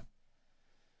 Why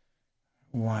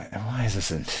is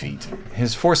this in feet?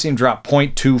 His four-seam dropped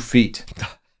 0.2 feet.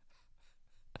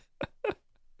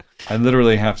 I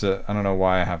literally have to. I don't know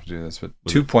why I have to do this, but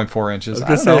 2.4 inches.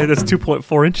 I was going to say that's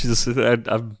 2.4 inches.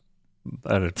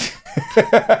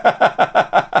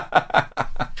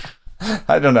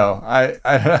 I don't know. I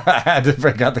had to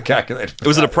break out the calculator. It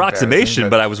was an approximation,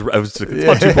 but I was it's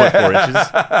about 2.4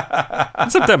 inches.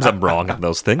 And sometimes I'm wrong on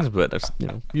those things, but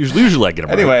usually I get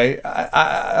them anyway, right.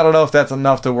 I don't know if that's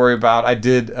enough to worry about. I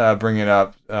did bring it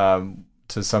up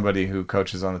to somebody who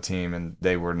coaches on the team, and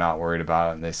they were not worried about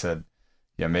it, and they said,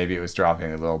 yeah, maybe it was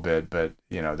dropping a little bit, but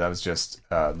that was just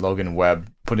Logan Webb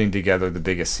putting together the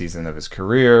biggest season of his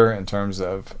career in terms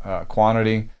of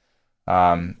quantity.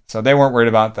 So they weren't worried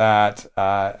about that.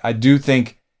 I do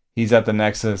think he's at the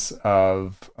nexus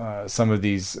of some of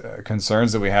these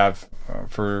concerns that we have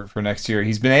for next year.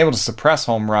 He's been able to suppress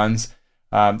home runs.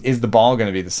 Is the ball going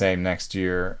to be the same next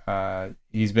year?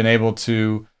 He's been able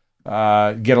to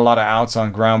get a lot of outs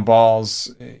on ground balls.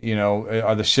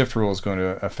 Are the shift rules going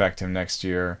to affect him next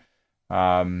year?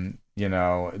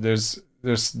 There's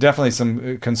definitely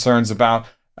some concerns about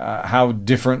how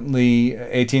differently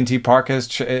AT&T Park has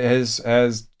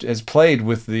played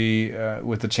with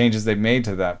the changes they've made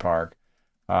to that park.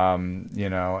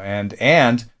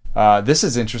 This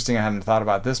is interesting. I hadn't thought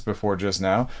about this before just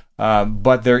now.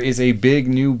 But there is a big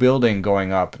new building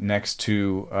going up next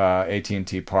to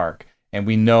AT&T Park. And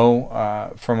we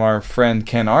know from our friend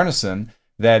Ken Arneson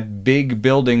that big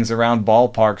buildings around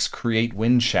ballparks create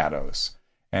wind shadows.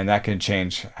 And that can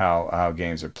change how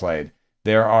games are played.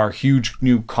 There are huge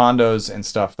new condos and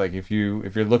stuff. Like if you're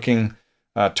looking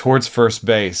towards first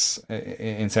base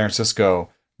in San Francisco,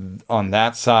 on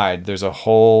that side, there's a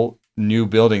whole new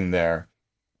building there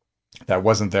that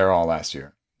wasn't there all last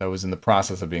year. That was in the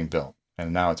process of being built,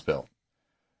 and now it's built.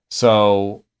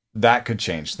 So that could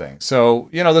change things. So,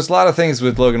 there's a lot of things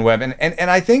with Logan Webb.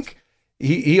 And I think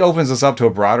he opens us up to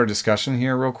a broader discussion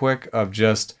here real quick of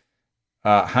just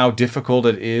how difficult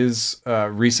it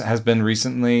has been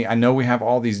recently. I know we have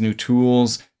all these new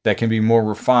tools that can be more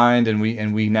refined, and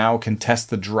we now can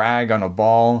test the drag on a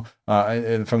ball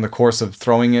from the course of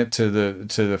throwing it to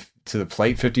the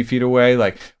plate 50 feet away.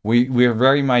 Like we are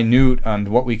very minute on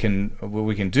what we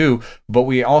can do, but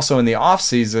we also in the off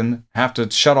season have to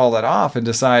shut all that off and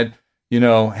decide,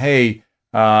 hey,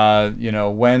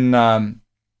 when,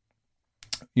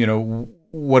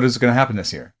 what is going to happen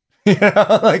this year?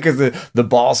 Because the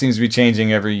ball seems to be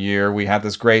changing every year. We had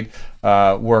this great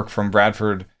work from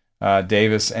Bradford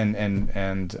Davis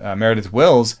and Meredith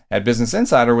Wills at Business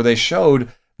Insider, where they showed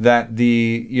that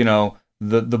the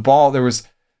ball, there was,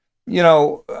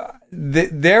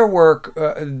 their work,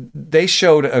 they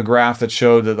showed a graph that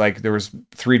showed that like there was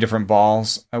 3 different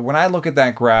balls. When I look at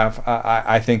that graph,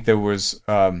 I think there was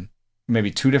maybe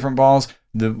 2 different balls.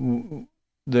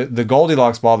 The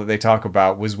Goldilocks ball that they talk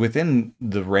about was within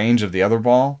the range of the other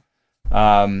ball.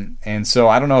 And so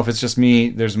I don't know if it's just me,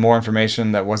 there's more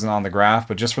information that wasn't on the graph,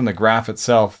 but just from the graph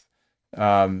itself,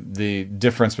 the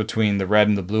difference between the red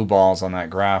and the blue balls on that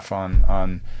graph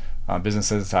on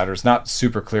Business Insider is not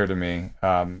super clear to me.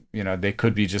 They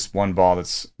could be just one ball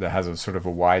that has a sort of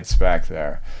a wide spec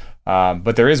there.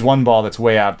 But there is one ball that's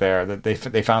way out there that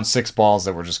they found 6 balls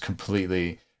that were just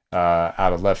completely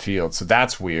out of left field. So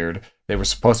that's weird. They were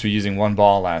supposed to be using one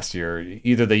ball last year.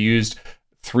 Either they used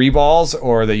 3 balls,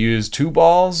 or they used 2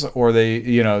 balls, or they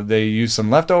used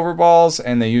some leftover balls,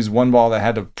 and they used one ball that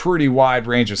had a pretty wide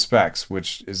range of specs,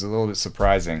 which is a little bit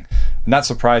surprising. Not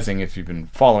surprising if you've been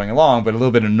following along, but a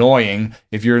little bit annoying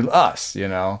if you're us,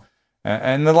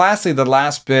 And then lastly, the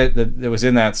last bit that was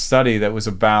in that study that was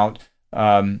about,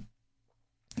 where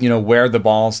the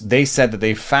balls, they said that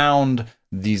they found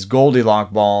these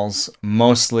Goldilocks balls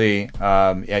mostly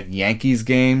at Yankees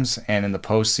games and in the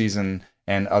postseason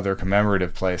and other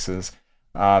commemorative places.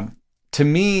 To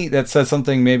me, that says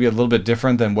something maybe a little bit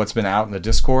different than what's been out in the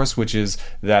discourse, which is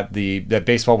that that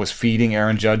baseball was feeding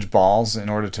Aaron Judge balls in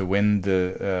order to win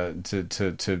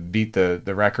to beat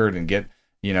the record and get.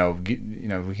 We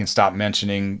can stop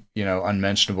mentioning,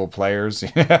 unmentionable players,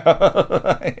 give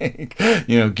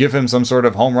him some sort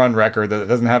of home run record that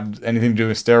doesn't have anything to do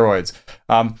with steroids.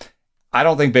 I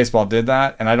don't think baseball did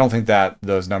that, and I don't think that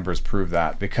those numbers prove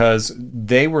that, because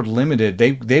they were limited.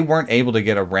 They weren't able to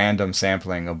get a random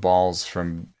sampling of balls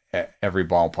from every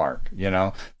ballpark.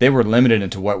 They were limited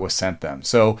into what was sent them.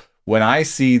 So when I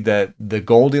see that the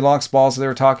Goldilocks balls they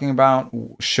were talking about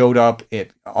showed up at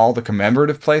all the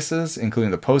commemorative places, including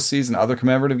the postseason, other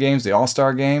commemorative games, the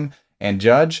All-Star game, and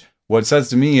Judge, what it says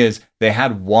to me is they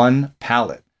had one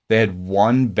pallet. They had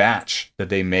one batch that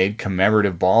they made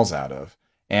commemorative balls out of.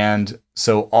 And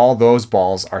so all those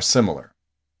balls are similar.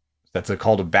 That's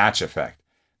called a batch effect.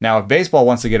 Now, if baseball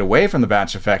wants to get away from the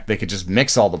batch effect, they could just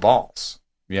mix all the balls,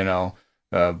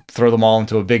 throw them all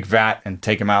into a big vat and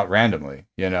take them out randomly,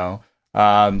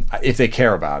 if they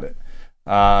care about it.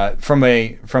 From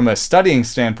a studying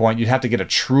standpoint, you'd have to get a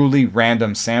truly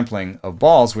random sampling of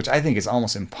balls, which I think is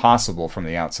almost impossible from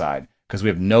the outside because we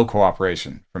have no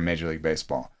cooperation from Major League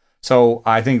Baseball. So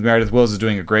I think Meredith Wills is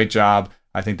doing a great job.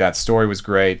 I think that story was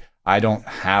great. I don't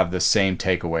have the same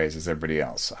takeaways as everybody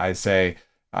else. I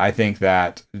think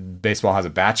that baseball has a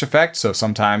batch effect. So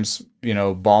sometimes,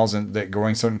 balls that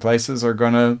going certain places are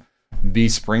going to be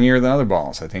springier than other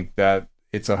balls. I think that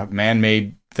it's a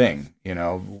man-made thing. There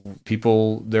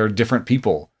are different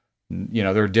people.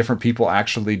 There are different people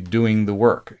actually doing the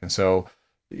work. And so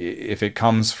if it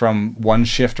comes from one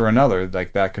shift or another,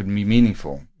 like that could be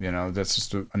meaningful. That's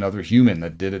just another human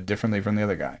that did it differently from the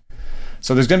other guy.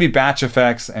 So there's going to be batch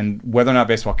effects, and whether or not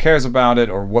baseball cares about it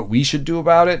or what we should do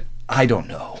about it, I don't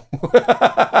know.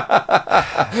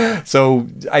 So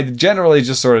I generally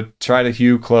just sort of try to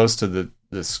hew close to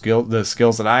the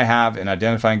skills that I have in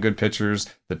identifying good pitchers,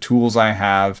 the tools I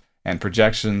have, and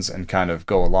projections, and kind of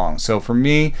go along. So for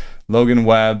me, Logan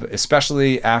Webb,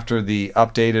 especially after the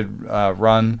updated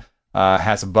run,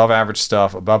 has above average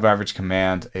stuff, above average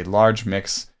command, a large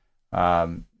mix.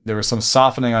 There was some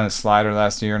softening on his slider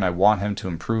last year, and I want him to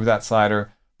improve that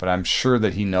slider, but I'm sure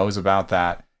that he knows about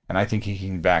that, and I think he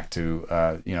can get back to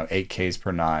 8 Ks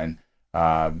per 9.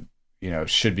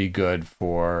 Should be good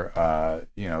for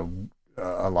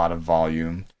a lot of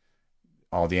volume,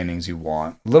 all the innings you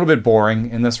want. A little bit boring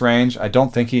in this range. I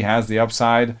don't think he has the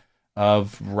upside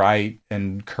of Wright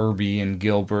and Kirby and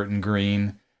Gilbert and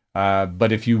Green.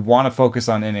 But if you want to focus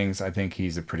on innings, I think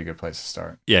he's a pretty good place to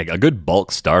start. Yeah, a good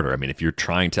bulk starter. I mean, if you're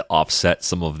trying to offset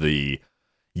some of the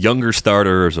younger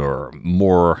starters or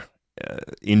more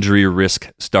injury risk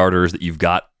starters that you've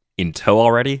got in tow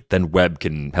already, then Webb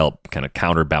can help kind of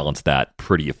counterbalance that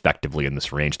pretty effectively in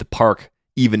this range. The park,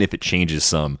 even if it changes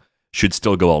some, should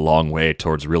still go a long way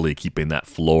towards really keeping that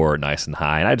floor nice and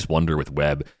high. And I just wonder with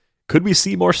Webb, could we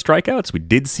see more strikeouts? We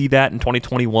did see that in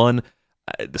 2021.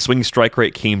 The swinging strike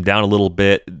rate came down a little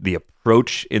bit. The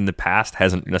approach in the past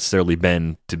hasn't necessarily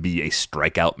been to be a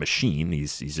strikeout machine.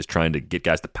 He's just trying to get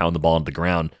guys to pound the ball into the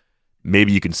ground.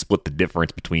 Maybe you can split the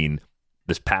difference between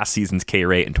this past season's K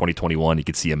rate and 2021. You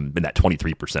could see him in that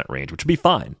 23% range, which would be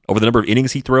fine. Over the number of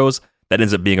innings he throws, that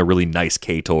ends up being a really nice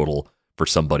K total for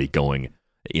somebody going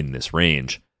in this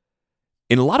range.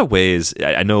 In a lot of ways,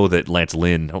 I know that Lance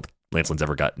Lynn, I don't think Lance Lynn's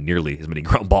ever got nearly as many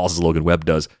ground balls as Logan Webb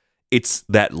does. It's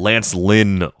that Lance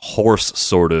Lynn horse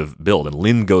sort of build. And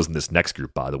Lynn goes in this next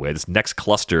group, by the way. This next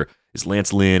cluster is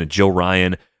Lance Lynn, Joe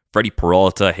Ryan, Freddie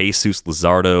Peralta, Jesus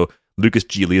Luzardo, Lucas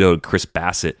Giolito, and Chris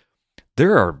Bassett.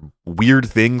 There are weird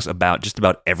things about just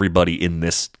about everybody in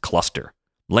this cluster.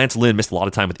 Lance Lynn missed a lot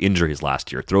of time with injuries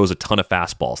last year, throws a ton of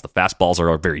fastballs. The fastballs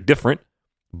are very different,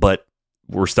 but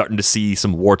we're starting to see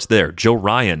some warts there. Joe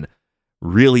Ryan,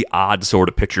 really odd sort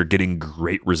of pitcher, getting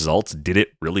great results. Did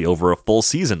it really over a full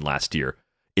season last year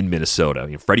in Minnesota. I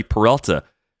mean, Freddie Peralta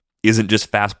isn't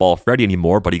just fastball Freddie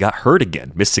anymore, but he got hurt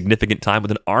again, missed significant time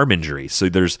with an arm injury. So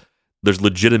there's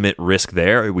legitimate risk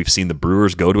there. We've seen the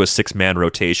Brewers go to a 6-man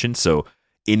rotation, so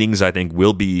innings, I think,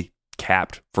 will be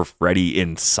capped for Freddie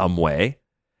in some way.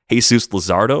 Jesus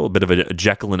Luzardo, a bit of a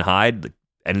Jekyll and Hyde,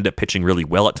 ended up pitching really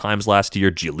well at times last year.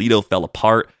 Giolito fell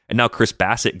apart, and now Chris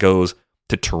Bassett goes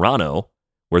to Toronto,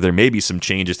 where there may be some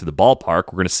changes to the ballpark.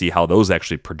 We're going to see how those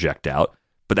actually project out,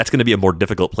 but that's going to be a more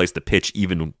difficult place to pitch,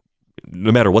 even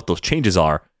no matter what those changes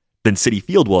are, than Citi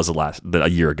Field was a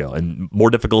year ago, and more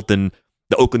difficult than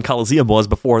the Oakland Coliseum was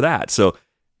before that. So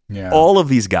all of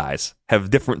these guys have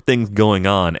different things going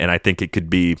on, and I think it could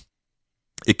be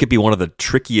one of the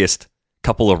trickiest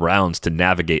couple of rounds to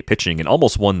navigate pitching, and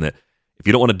almost one that if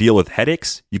you don't want to deal with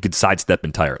headaches, you could sidestep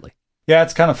entirely. Yeah,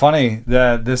 it's kind of funny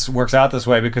that this works out this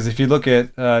way, because if you look at,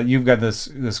 you've got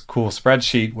this cool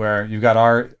spreadsheet where you've got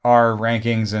our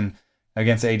rankings and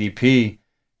against ADP,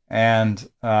 and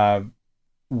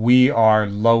we are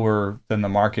lower than the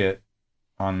market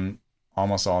on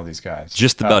almost all of these guys.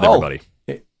 Just about everybody.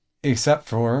 Except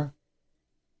for,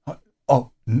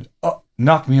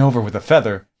 knock me over with a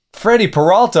feather, Freddie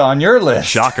Peralta on your list.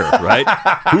 Shocker, right?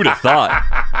 Who'd have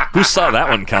thought? Who saw that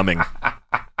one coming?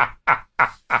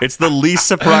 It's the least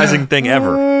surprising thing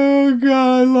ever. Oh,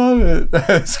 God, I love it.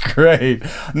 That's great.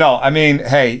 No, I mean,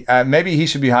 hey, maybe he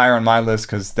should be higher on my list,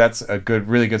 because that's a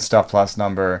really good stuff plus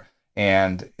number.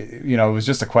 And, it was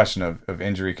just a question of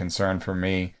injury concern for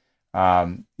me.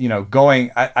 I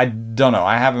don't know.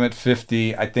 I have him at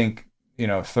 50. I think,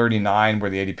 39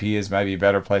 where the ADP is might be a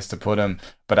better place to put him.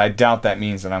 But I doubt that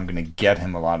means that I'm going to get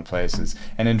him a lot of places.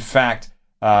 And in fact,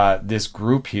 this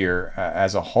group here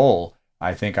as a whole,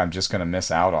 I think I'm just going to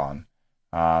miss out on.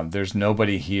 There's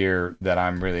nobody here that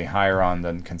I'm really higher on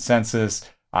than consensus.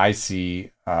 I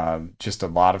see just a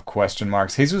lot of question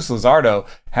marks. Jesus Luzardo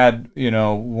had,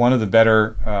 one of the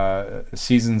better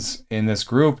seasons in this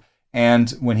group. And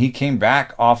when he came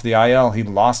back off the IL, he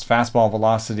lost fastball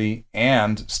velocity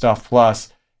and stuff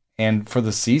plus. And for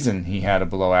the season, he had a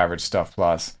below average stuff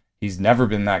plus. He's never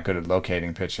been that good at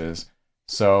locating pitches.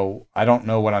 So I don't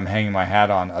know what I'm hanging my hat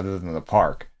on other than the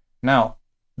park. Now,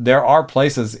 there are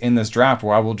places in this draft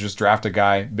where I will just draft a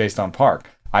guy based on park.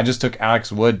 I just took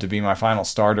Alex Wood to be my final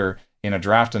starter in a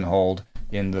draft and hold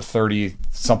in the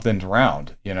 30-something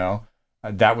round,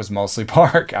 that was mostly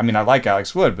Park. I mean, I like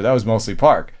Alex Wood, but that was mostly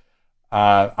Park.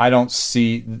 I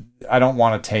don't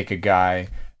want to take a guy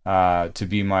to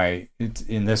be my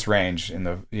in this range in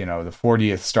the the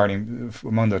 40th starting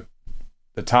among the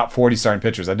top 40 starting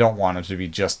pitchers. I don't want him to be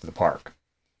just the Park.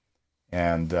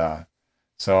 And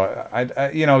so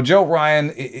I Joe Ryan,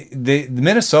 the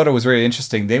Minnesota was very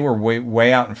interesting. They were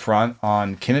way out in front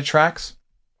on Kinetrax,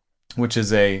 which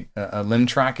is a limb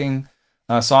tracking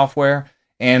software.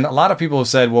 And a lot of people have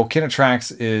said, well,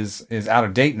 Kinetrax is out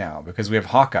of date now because we have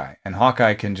Hawkeye, and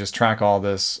Hawkeye can just track all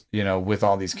this, with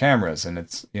all these cameras, and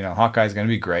it's, Hawkeye is going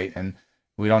to be great, and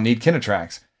we don't need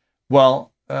Kinetrax.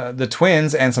 Well, the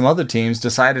Twins and some other teams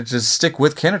decided to stick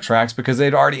with Kinetrax because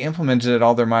they'd already implemented it at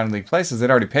all their minor league places.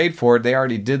 They'd already paid for it. They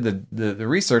already did the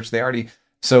research.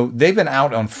 So they've been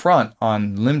out on front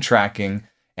on limb tracking,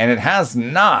 and it has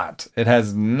not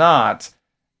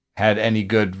had any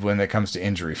good when it comes to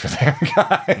injury for their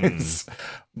guys.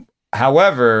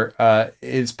 However,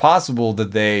 it's possible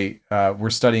that they were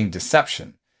studying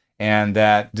deception, and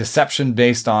that deception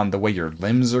based on the way your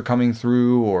limbs are coming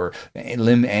through or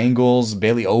limb angles.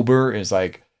 Bailey Ober is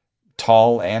like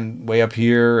tall and way up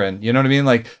here, and you know what I mean?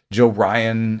 Like Joe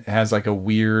Ryan has like a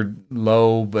weird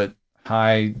low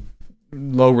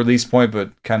release point,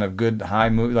 but kind of good high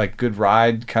move, like good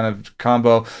ride kind of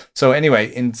combo. So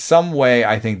anyway, in some way,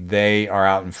 I think they are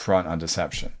out in front on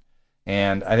deception.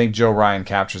 And I think Joe Ryan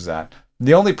captures that.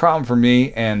 The only problem for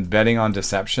me and betting on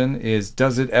deception is,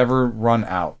 does it ever run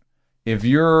out? If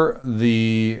you're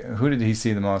who did he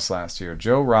see the most last year?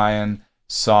 Joe Ryan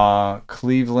saw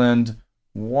Cleveland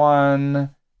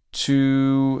 1,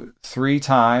 2, 3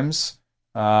 times.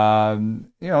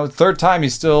 Third time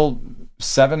he's still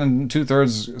 7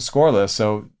 2/3 scoreless,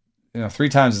 so 3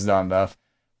 times is not enough.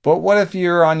 But what if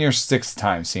you're on your 6th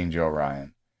time seeing Joe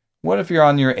Ryan? What if you're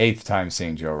on your 8th time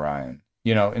seeing Joe Ryan?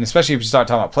 And especially if you start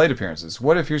talking about plate appearances.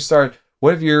 What if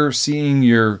you're seeing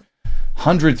your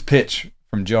 100th pitch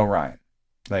from Joe Ryan?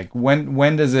 Like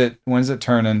when does it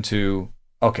turn into,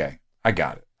 okay, I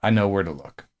got it, I know where to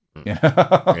look?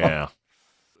 Yeah.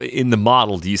 In the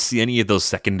model, do you see any of those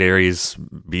secondaries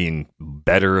being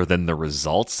better than the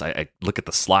results? I look at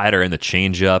the slider and the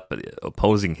changeup.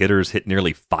 Opposing hitters hit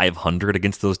nearly 500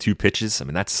 against those 2 pitches. I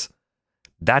mean, that's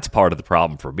part of the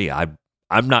problem for me. I'm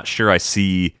not sure I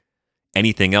see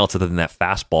anything else other than that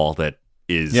fastball that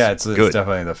is it's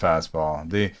definitely the fastball.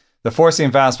 The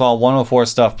 4-seam fastball, 104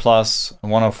 stuff plus,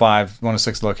 105,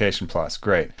 106 location plus.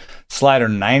 Great. Slider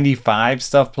 95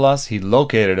 stuff plus. He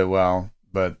located it well,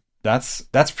 but that's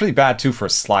pretty bad too for a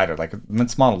slider. Like,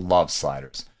 this model loves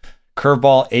sliders.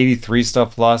 Curveball 83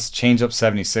 stuff plus, changeup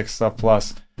 76 stuff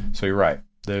plus. So you're right.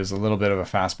 There's a little bit of a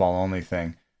fastball only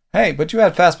thing. Hey, but you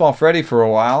had fastball Freddy for a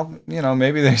while.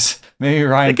 Maybe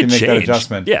Ryan can make that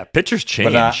adjustment. Yeah, pitchers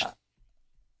change.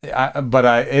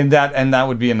 And that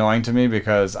would be annoying to me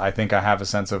because I think I have a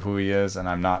sense of who he is, and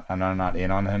I'm not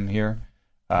in on him here.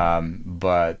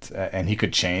 But he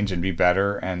could change and be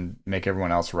better and make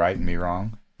everyone else right and me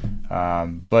wrong.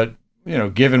 But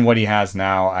given what he has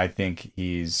now, I think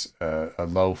he's a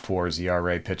low 4s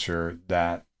ERA pitcher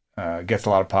that gets a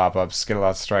lot of pop-ups, get a lot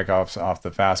of strikeouts off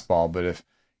the fastball. But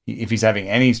if he's having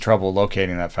any trouble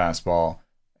locating that fastball,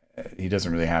 he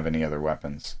doesn't really have any other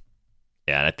weapons.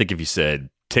 Yeah, and I think if you said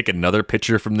take another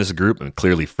pitcher from this group, and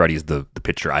clearly Freddie's the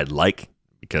pitcher I'd like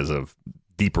because of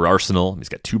deeper arsenal. He's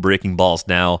got 2 breaking balls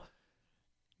now.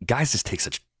 Guys just take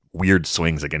such weird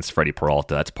swings against Freddie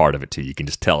Peralta. That's part of it too. You can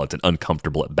just tell it's an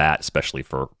uncomfortable at bat, especially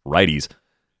for righties.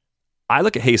 I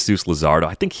look at Jesus Luzardo.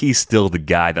 I think he's still the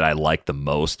guy that I like the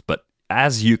most, but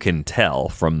as you can tell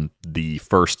from the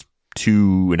first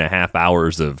 2.5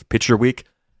 hours of pitcher week,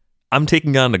 I'm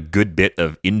taking on a good bit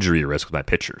of injury risk with my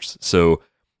pitchers. So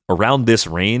around this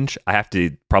range, I have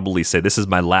to probably say this is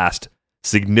my last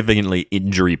significantly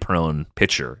injury-prone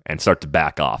pitcher and start to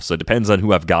back off. So it depends on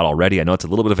who I've got already. I know it's a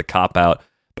little bit of a cop-out,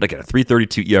 but again, a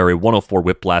 3.32 ERA, 104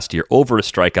 whip last year, over a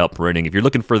strikeout per inning. If you're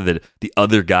looking for the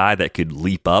other guy that could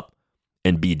leap up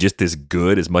and be just as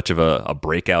good, as much of a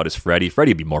breakout as Freddie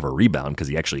would be more of a rebound because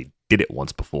he actually did it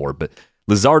once before, but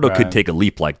Luzardo could take a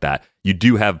leap like that. You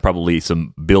do have probably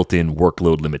some built-in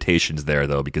workload limitations there,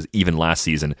 though, because even last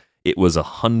season, it was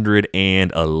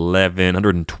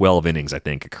 112 innings, I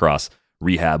think, across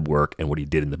rehab work and what he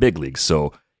did in the big leagues.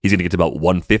 So he's going to get to about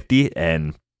 150,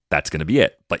 and that's going to be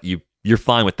it. But you're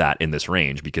fine with that in this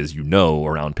range because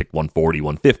around pick 140,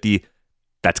 150,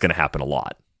 that's going to happen a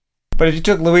lot. But if you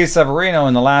took Luis Severino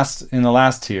in the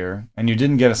last tier and you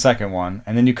didn't get a second one,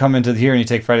 and then you come into here and you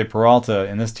take Freddie Peralta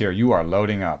in this tier, you are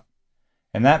loading up.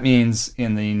 And that means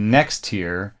in the next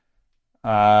tier,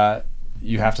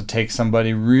 you have to take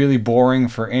somebody really boring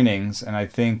for innings, and I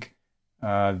think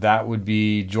that would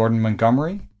be Jordan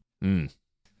Montgomery,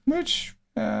 which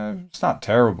it's not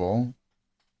terrible.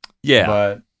 Yeah.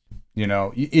 But,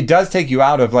 it does take you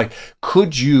out of, like,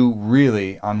 could you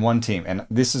really on one team? And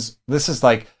this is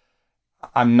like,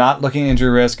 I'm not looking at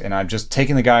injury risk, and I'm just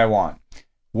taking the guy I want.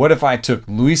 What if I took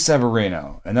Luis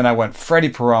Severino, and then I went Freddie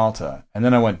Peralta, and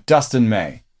then I went Dustin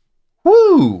May?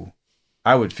 Woo!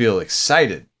 I would feel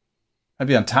excited. I'd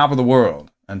be on top of the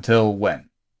world until when?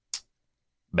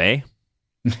 May?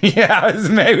 Yeah,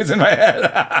 May was in my head.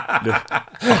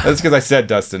 That's because I said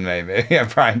Dustin May. Maybe I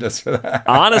primed us for that.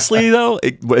 Honestly, though,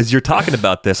 as you're talking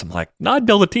about this, I'm like, no, I'd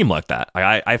build a team like that.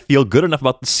 I feel good enough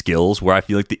about the skills where I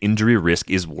feel like the injury risk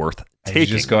is worth taking. You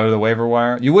just go to the waiver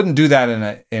wire. You wouldn't do that in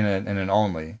an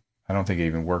only. I don't think it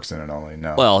even works in an only.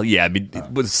 No. Well, yeah, I mean,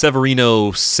 with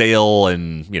Severino, Sale,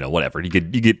 and whatever, you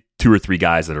get 2 or 3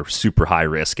 guys that are super high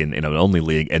risk in an only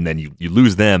league, and then you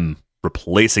lose them.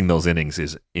 Replacing those innings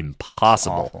is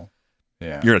impossible.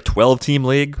 Yeah, you're in a 12-team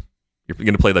league. You're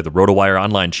going to play like the RotoWire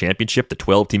Online Championship, the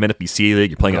 12-team NFBC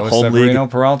league. You're playing a home Severino, league.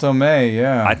 Peralta, May.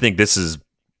 Yeah, I think this is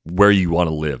where you want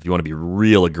to live. You want to be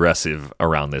real aggressive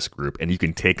around this group, and you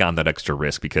can take on that extra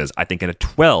risk because I think in a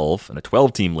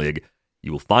 12-team league,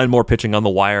 you will find more pitching on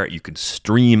the wire. You can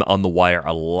stream on the wire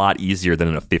a lot easier than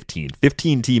in a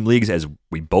 15-team leagues, as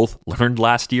we both learned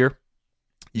last year.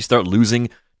 You start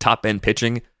losing top-end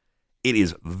pitching. It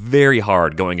is very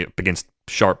hard going up against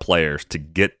sharp players to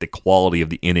get the quality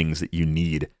of the innings that you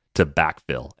need to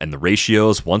backfill. And the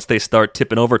ratios, once they start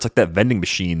tipping over, it's like that vending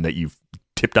machine that you've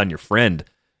tipped on your friend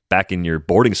back in your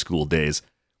boarding school days.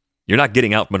 You're not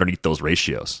getting out from underneath those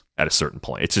ratios at a certain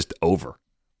point. It's just over.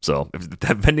 So if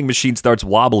that vending machine starts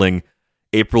wobbling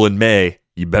April and May,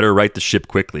 you better right the ship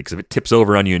quickly, because if it tips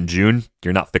over on you in June,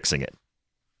 you're not fixing it.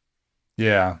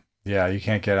 Yeah, you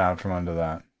can't get out from under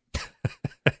that.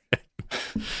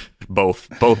 both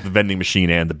the vending machine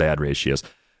and the bad ratios.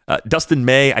 Dustin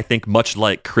May, I think much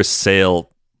like Chris Sale,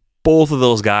 both of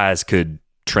those guys could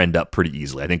trend up pretty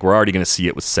easily. I think we're already going to see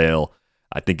it with Sale.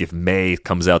 I think if May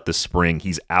comes out this spring,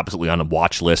 he's absolutely on a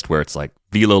watch list where it's like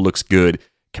velo looks good,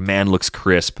 command looks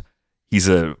crisp. He's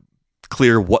a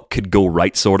clear what could go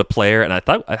right sort of player, and I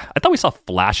thought we saw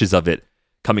flashes of it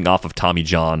coming off of Tommy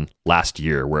John last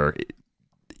year, where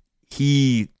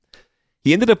he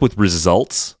ended up with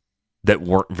results that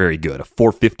weren't very good. A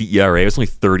 4.50 ERA, it was only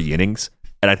 30 innings.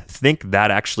 And I think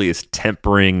that actually is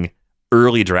tempering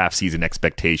early draft season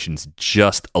expectations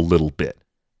just a little bit.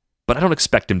 But I don't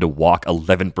expect him to walk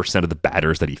 11% of the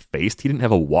batters that he faced. He didn't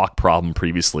have a walk problem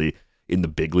previously in the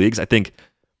big leagues. I think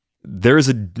there is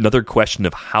another question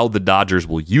of how the Dodgers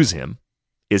will use him.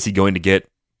 Is he going to get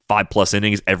 5+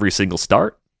 innings every single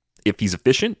start if he's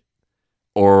efficient?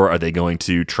 Or are they going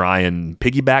to try and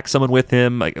piggyback someone with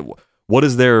him? Like, what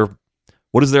is their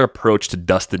approach to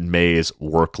Dustin May's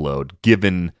workload,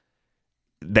 given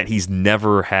that he's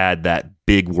never had that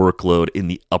big workload in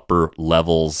the upper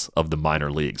levels of the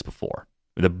minor leagues before?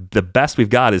 The best we've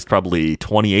got is probably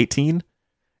 2018,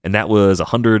 and that was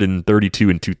 132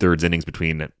 2/3 innings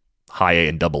between high A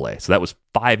and double A. So that was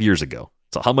 5 years ago.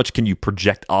 So how much can you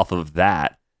project off of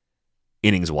that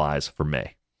innings-wise for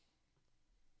May?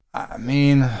 I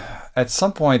mean, at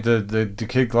some point, the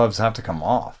kid gloves have to come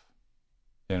off.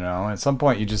 At some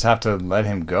point, you just have to let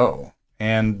him go.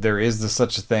 And there is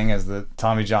such a thing as the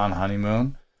Tommy John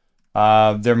honeymoon.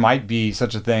 There might be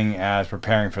such a thing as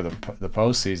preparing for the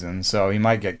postseason, so he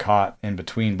might get caught in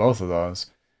between both of those.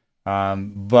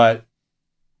 But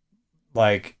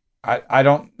like, I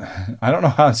don't know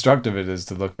how instructive it is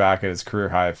to look back at his career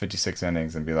high of 56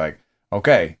 innings and be like,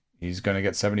 okay, he's going to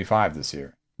get 75 this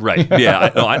year. Right.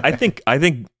 Yeah. I think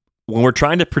when we're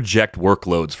trying to project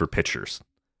workloads for pitchers,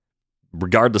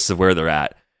 regardless of where they're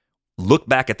at, look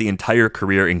back at the entire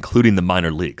career, including the minor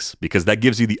leagues, because that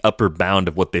gives you the upper bound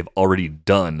of what they've already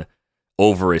done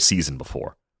over a season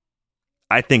before.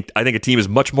 I think a team is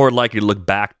much more likely to look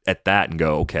back at that and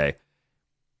go, okay,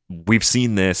 we've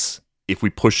seen this. If we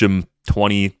push them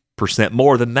 20%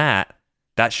 more than that,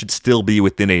 that should still be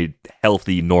within a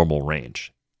healthy, normal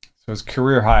range. So his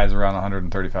career high is around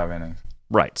 135 innings.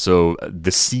 Right. So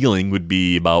the ceiling would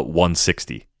be about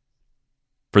 160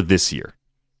 for this year.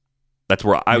 That's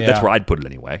where I'd put it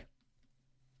anyway.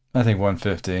 I think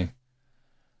 150.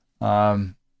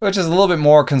 Which is a little bit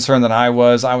more concerned than I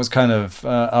was. I was kind of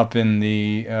up in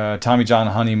the Tommy John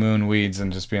honeymoon weeds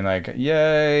and just being like,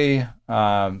 yay.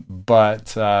 And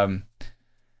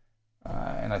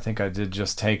I think I did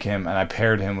just take him, and I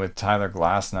paired him with Tyler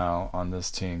Glasnow on this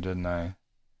team, didn't I?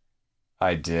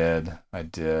 I did.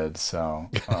 So,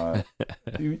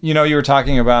 you were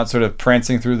talking about sort of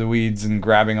prancing through the weeds and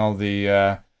grabbing all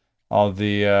the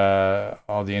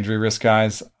injury risk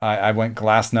guys. I went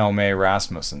Glasnow, May,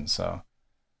 Rasmussen. So,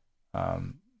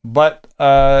 but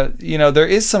there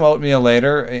is some oatmeal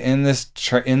later in this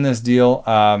deal.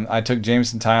 I took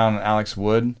Jameson Taillon and Alex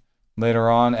Wood later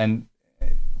on, and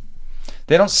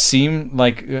they don't seem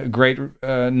like great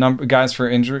number guys for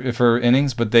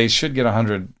innings, but they should get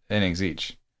 100 innings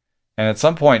each. And at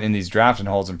some point in these drafting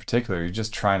holes in particular, you're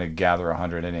just trying to gather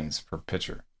 100 innings per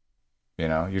pitcher.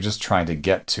 You're just trying to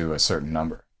get to a certain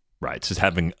number. Right. It's just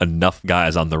having enough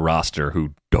guys on the roster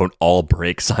who don't all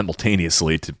break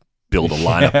simultaneously to build a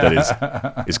lineup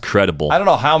that is credible. I don't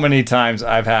know how many times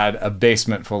I've had a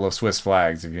basement full of Swiss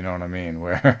flags, if you know what I mean,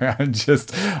 where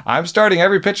I'm starting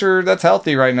every pitcher that's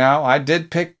healthy right now. I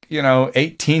did pick,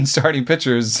 18 starting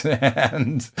pitchers,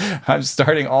 and I'm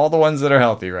starting all the ones that are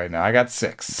healthy right now. I got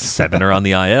 6. 7 are on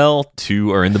the IL,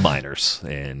 2 are in the minors.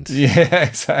 And yeah,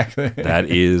 exactly. That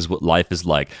is what life is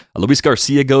like. Luis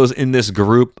Garcia goes in this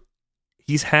group.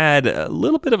 He's had a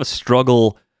little bit of a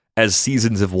struggle as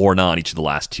seasons have worn on each of the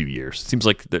last 2 years. It seems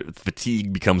like the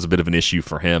fatigue becomes a bit of an issue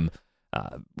for him.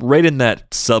 Right in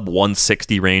that sub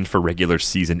 160 range for regular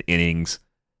season innings.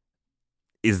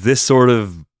 Is this sort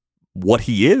of what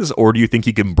he is, or do you think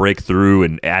he can break through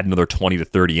and add another 20 to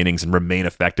 30 innings and remain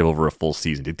effective over a full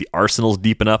season? Do you think the arsenal's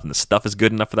deep enough and the stuff is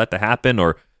good enough for that to happen,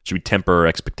 or should we temper our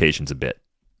expectations a bit?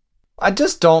 I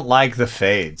just don't like the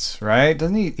fades, right?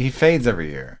 Doesn't he? He fades every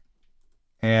year.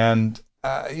 And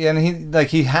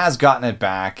he has gotten it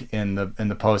back in the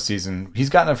postseason. He's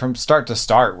gotten it from start to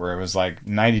start, where it was like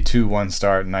 92 one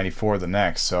start and 94 the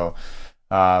next. So,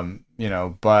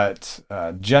 but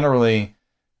generally,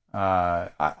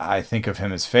 I think of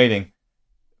him as fading.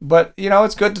 But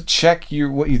it's good to check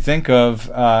what you think of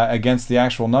against the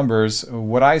actual numbers.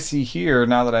 What I see here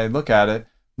now that I look at it,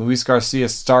 Luis Garcia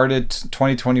started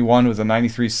 2021 with a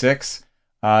 93.6.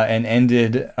 And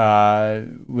ended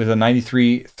with a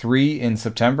 93.3 in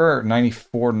September,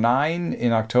 94.9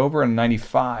 in October, and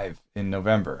 95 in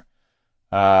November.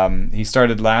 He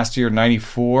started last year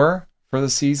 94 for the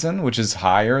season, which is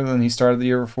higher than he started the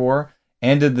year before.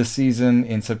 Ended the season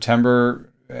in September,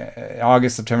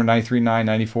 93.9,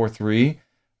 94.3,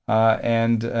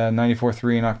 and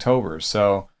 94.3 in October.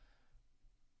 So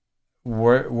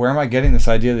where am I getting this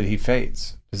idea that he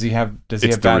fades? Does he have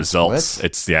bad results.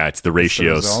 splits? It's the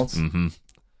ratios. Mm-hmm.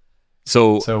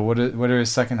 So what are his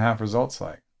second half results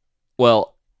like?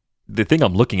 Well, the thing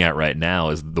I'm looking at right now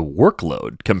is the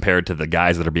workload compared to the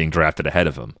guys that are being drafted ahead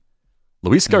of him.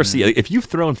 Luis Garcia, if you've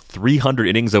thrown 300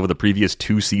 innings over the previous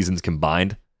 2 seasons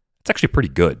combined, it's actually pretty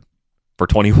good for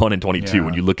 21 and 22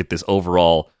 when you look at this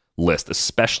overall list,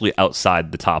 especially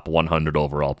outside the top 100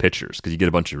 overall pitchers, because you get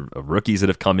a bunch of rookies that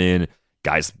have come in,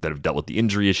 guys that have dealt with the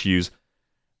injury issues.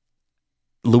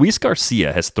 Luis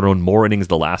Garcia has thrown more innings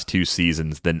the last 2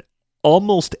 seasons than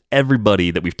almost everybody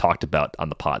that we've talked about on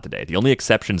the pod today. The only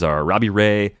exceptions are Robbie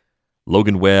Ray,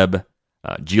 Logan Webb,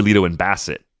 Giolito, and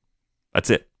Bassett.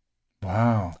 That's it.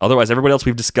 Wow. Otherwise, everybody else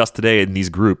we've discussed today in these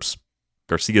groups,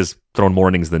 Garcia's thrown more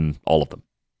innings than all of them.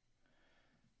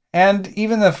 And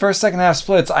even the first, second half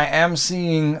splits, I am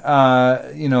seeing,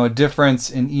 a difference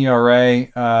in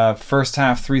ERA. First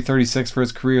half, 3.36 for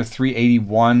his career,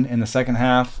 3.81 in the second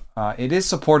half. It is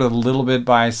supported a little bit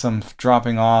by some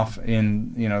dropping off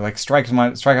in, like strikeout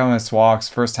minus walks.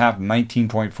 First half,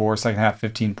 19.4. Second half,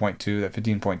 15.2. That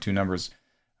 15.2 number's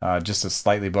just a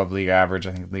slightly above league average.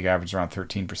 I think league average is around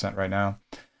 13% right now.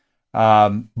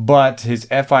 But his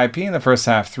FIP in the first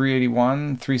half,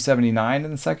 3.81, 3.79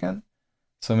 in the second.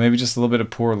 So maybe just a little bit of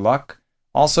poor luck.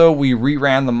 Also, we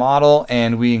reran the model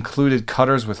and we included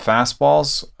cutters with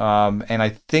fastballs. And I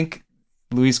think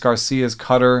Luis Garcia's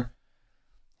cutter,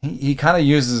 he kind of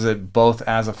uses it both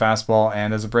as a fastball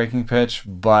and as a breaking pitch.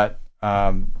 But,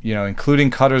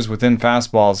 including cutters within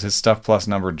fastballs, his stuff plus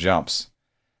number jumps.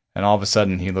 And all of a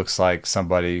sudden, he looks like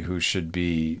somebody who should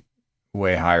be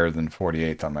way higher than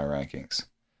 48th on my rankings.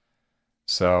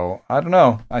 So, I don't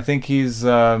know. I think he's...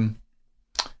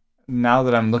 now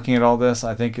that I'm looking at all this,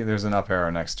 I think there's an up arrow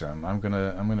next to him. I'm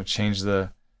gonna change the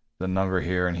number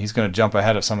here, and he's gonna jump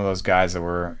ahead of some of those guys that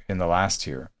were in the last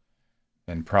tier,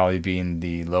 and probably be in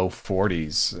the low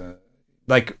 40s.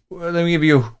 Let me give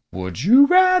you: would you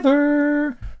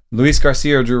rather Luis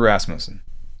Garcia or Drew Rasmussen?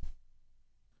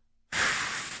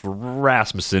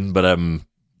 Rasmussen, but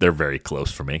they're very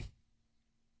close for me.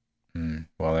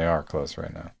 Well, they are close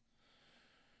right now.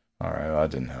 All right, well, that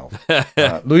didn't help.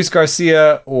 Luis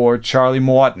Garcia or Charlie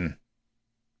Morton?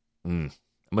 I'm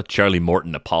a Charlie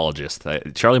Morton apologist.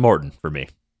 Charlie Morton for me.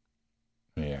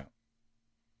 Yeah.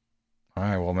 All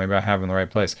right, well, maybe I have him in the right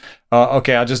place.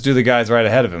 Okay, I'll just do the guys right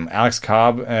ahead of him. Alex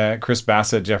Cobb, Chris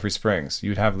Bassett, Jeffrey Springs.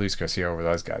 You'd have Luis Garcia over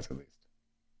those guys at least.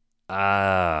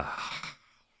 Not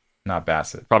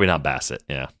Bassett. Probably not Bassett,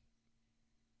 yeah.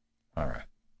 All right.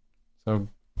 So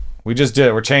we just did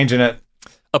it. We're changing it.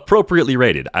 Appropriately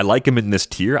rated. I like him in this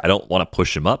tier. I don't want to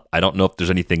push him up. I don't know if there's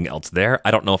anything else there.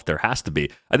 I don't know if there has to be.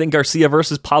 I think Garcia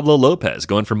versus Pablo Lopez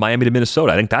going from Miami to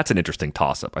Minnesota. I think that's an interesting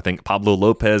toss-up. I think Pablo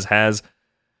Lopez has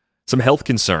some health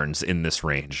concerns in this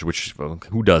range, which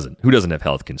who doesn't? Who doesn't have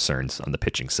health concerns on the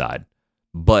pitching side?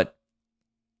 But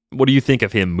what do you think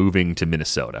of him moving to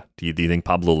Minnesota? Do you think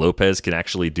Pablo Lopez can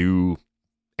actually do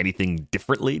anything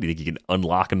differently? Do you think he can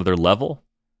unlock another level?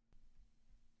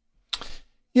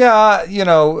 Yeah,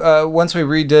 once we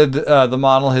redid the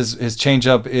model, his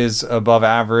changeup is above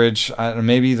average.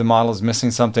 Maybe the model is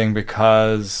missing something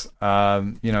because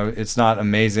it's not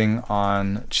amazing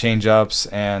on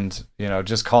changeups, and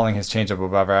just calling his changeup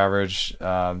above average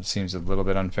seems a little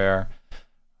bit unfair.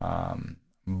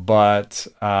 But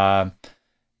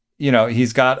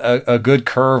he's got a good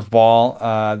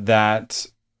curveball that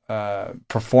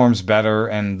performs better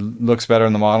and looks better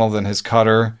in the model than his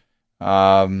cutter.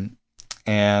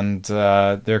 And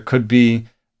there could be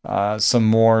some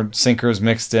more sinkers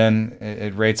mixed in.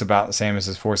 It rates about the same as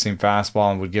his four-seam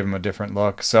fastball and would give him a different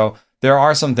look. So there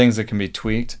are some things that can be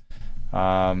tweaked.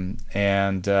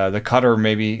 And the cutter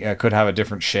maybe could have a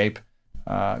different shape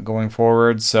going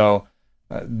forward. So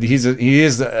he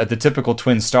is the typical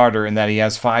Twin starter in that he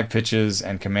has 5 pitches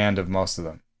and command of most of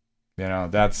them.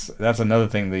 That's another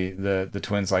thing the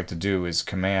Twins like to do is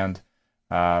command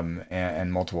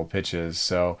and multiple pitches.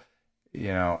 So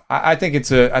I think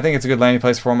it's a good landing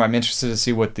place for him. I'm interested to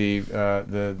see what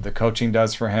the coaching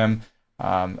does for him.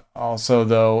 Also,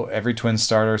 though, every Twins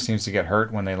starter seems to get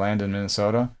hurt when they land in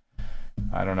Minnesota.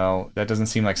 I don't know. That doesn't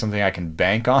seem like something I can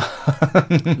bank on.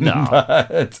 No.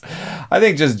 But I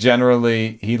think just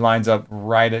generally he lines up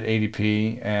right at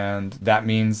ADP, and that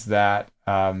means that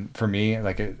for me,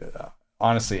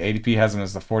 honestly, ADP has him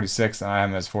as the 46, and I have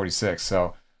him as 46.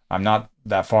 So I'm not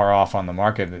that far off on the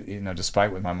market,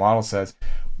 despite what my model says.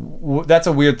 That's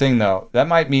a weird thing, though. That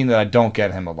might mean that I don't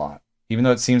get him a lot. Even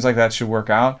though it seems like that should work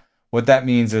out, what that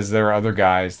means is there are other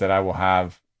guys that I will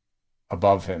have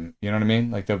above him. You know what I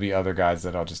mean? Like, there'll be other guys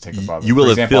that I'll just take above him. You will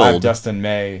For example, have filled... I have Dustin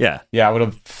May. Yeah, I would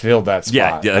have filled that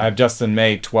spot. Yeah. I have Dustin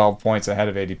May 12 points ahead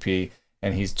of ADP,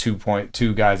 and he's 2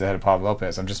 guys ahead of Pablo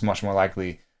Lopez. I'm just much more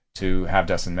likely to have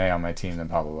Dustin May on my team than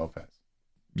Pablo Lopez.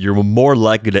 You're more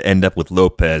likely to end up with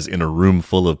Lopez in a room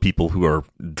full of people who are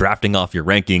drafting off your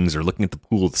rankings or looking at the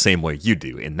pool the same way you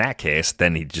do. In that case,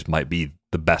 then he just might be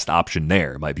the best option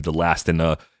there. It might be the last in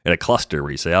a cluster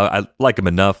where you say, I like him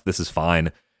enough. This is fine.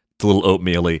 It's a little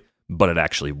oatmeal-y, but it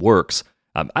actually works.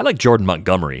 I like Jordan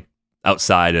Montgomery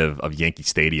outside of Yankee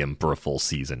Stadium for a full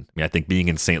season. I think being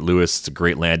in St. Louis, it's a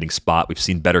great landing spot. We've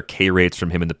seen better K rates from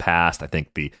him in the past. I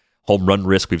think the home run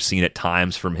risk we've seen at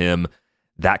times from him,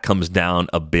 that comes down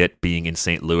a bit being in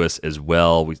St. Louis as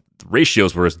well. The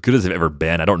ratios were as good as they've ever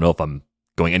been. I don't know if I'm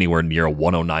going anywhere near a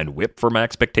 109 whip for my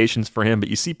expectations for him, but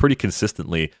you see pretty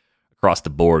consistently across the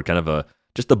board, kind of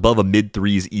just above a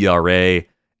mid-threes ERA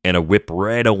and a whip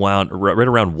right around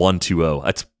 1.20.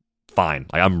 That's fine.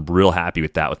 I'm real happy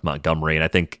with that with Montgomery, and I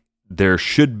think there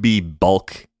should be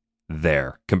bulk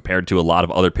there compared to a lot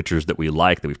of other pitchers that we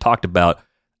like that we've talked about.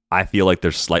 I feel like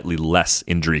there's slightly less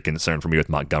injury concern for me with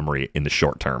Montgomery in the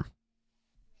short term.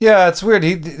 Yeah, it's weird.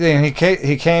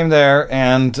 He came there,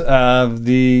 and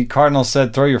the Cardinals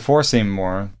said, throw your four-seam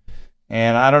more.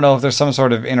 And I don't know if there's some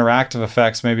sort of interactive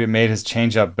effects. Maybe it made his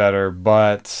changeup better,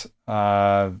 but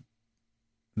the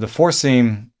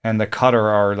four-seam and the cutter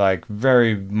are like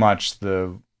very much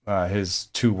his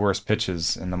 2 worst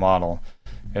pitches in the model.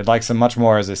 It likes him much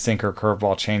more as a sinker,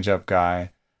 curveball, changeup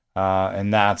guy.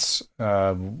 And that's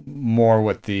more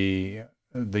what the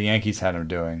Yankees had him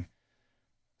doing.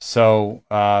 So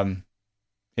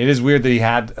it is weird that he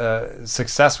had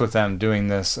success with them doing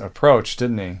this approach,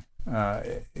 didn't he?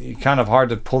 Kind of hard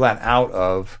to pull that out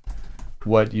of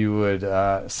what you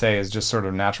would say is just sort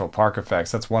of natural park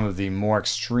effects. That's one of the more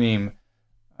extreme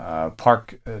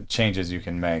park changes you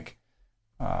can make.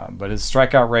 But his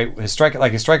strikeout rate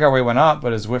went up,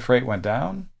 but his whiff rate went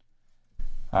down.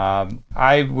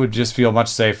 I would just feel much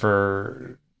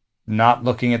safer not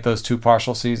looking at those 2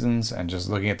 partial seasons and just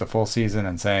looking at the full season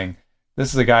and saying,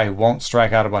 this is a guy who won't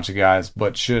strike out a bunch of guys,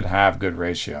 but should have good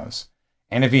ratios.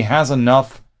 And if he has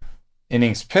enough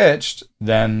innings pitched,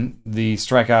 then the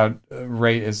strikeout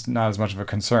rate is not as much of a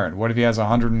concern. What if he has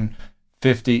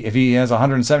 150? If he has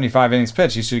 175 innings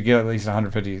pitched, he should get at least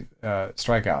 150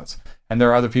 strikeouts. And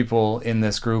there are other people in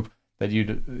this group that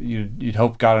you'd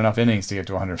hope got enough innings to get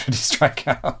to 150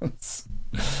 strikeouts.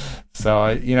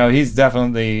 So he's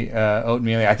definitely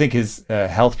oatmeal. I think his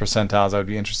health percentiles, I would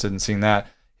be interested in seeing that.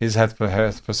 His health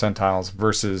percentiles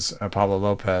versus Pablo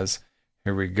Lopez.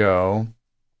 Here we go.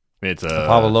 It's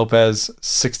Pablo Lopez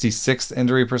 66th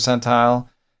injury percentile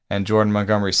and Jordan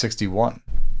Montgomery 61.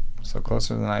 So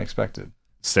closer than I expected.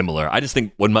 Similar. I just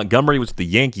think when Montgomery was with the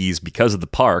Yankees, because of the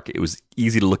park, it was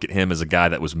easy to look at him as a guy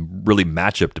that was really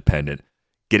matchup dependent.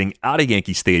 Getting out of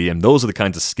Yankee Stadium, those are the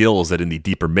kinds of skills that in the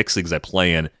deeper mix leagues I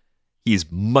play in, he's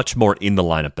much more in the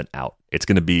lineup than out. It's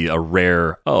going to be a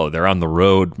rare, they're on the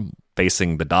road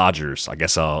facing the Dodgers. I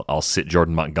guess I'll sit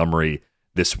Jordan Montgomery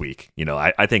this week.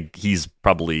 I think he's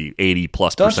probably 80+% of the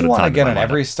time. Don't you want to get on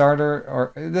every starter?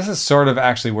 Or this is sort of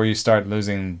actually where you start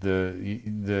losing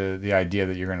the idea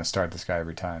that you're going to start this guy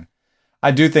every time.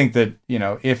 I do think that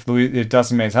if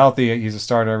Dustin May's healthy, he's a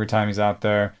starter every time he's out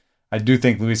there. I do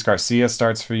think Luis Garcia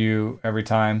starts for you every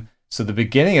time. So the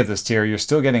beginning of this tier, you're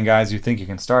still getting guys you think you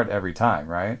can start every time,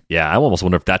 right? Yeah, I almost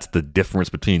wonder if that's the difference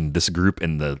between this group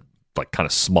and the kind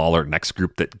of smaller next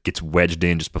group that gets wedged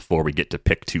in just before we get to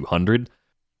pick 200.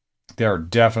 There are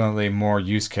definitely more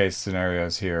use case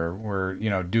scenarios here where,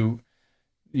 do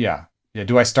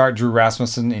I start Drew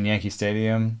Rasmussen in Yankee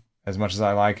Stadium as much as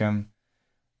I like him?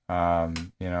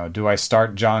 Do I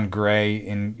start John Gray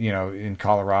in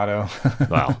Colorado?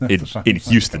 Wow, in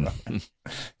Houston.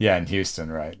 Yeah, in Houston,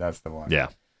 right? That's the one. Yeah.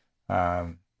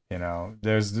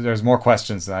 There's more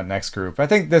questions in that next group. I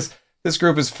think this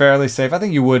group is fairly safe. I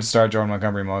think you would start Jordan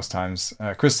Montgomery most times.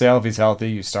 Chris Sale, if he's healthy,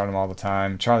 you start him all the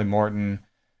time. Charlie Morton,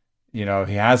 he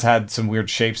has had some weird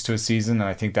shapes to his season, and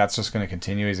I think that's just going to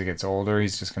continue as he gets older.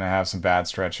 He's just going to have some bad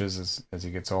stretches as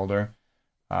he gets older.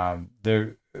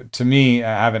 To me,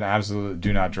 I have an absolute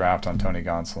do not draft on Tony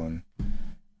Gonsolin.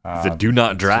 The do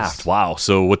not draft. Wow.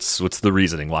 So what's the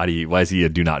reasoning? Why is he a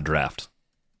do not draft?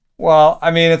 Well, I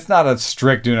mean, it's not a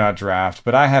strict do not draft,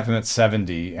 but I have him at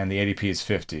 70 and the ADP is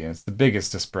 50, and it's the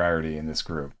biggest disparity in this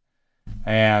group.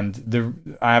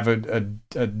 And I have a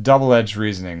double-edged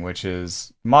reasoning, which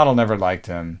is model never liked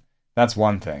him. That's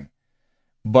one thing.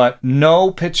 But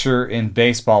no pitcher in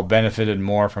baseball benefited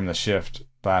more from the shift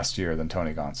last year than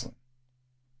Tony Gonsolin.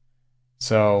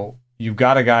 So you've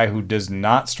got a guy who does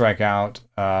not strike out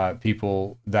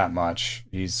people that much.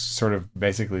 He's sort of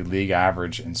basically league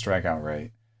average in strikeout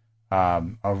rate. A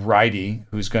righty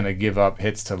who's going to give up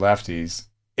hits to lefties,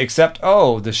 except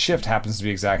the shift happens to be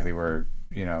exactly where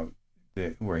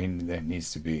where he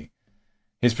needs to be.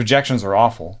 His projections are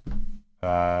awful.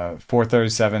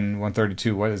 437,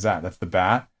 132. What is that? That's the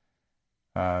bat.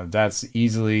 That's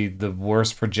easily the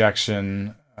worst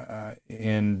projection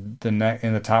in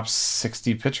the top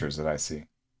 60 pitchers that I see.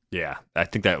 Yeah, I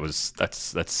think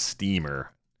that's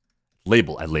Steamer. I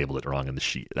labeled it wrong in the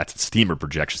sheet. That's Steamer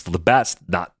projections. So the bat's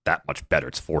not that much better.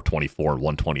 It's 424 and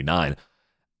 129.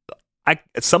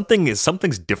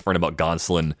 Something's different about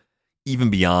Gonsolin,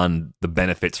 even beyond the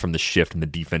benefits from the shift and the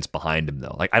defense behind him,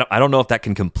 though. Like I don't know if that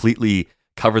can completely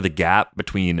cover the gap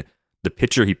between the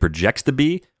pitcher he projects to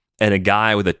be and a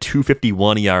guy with a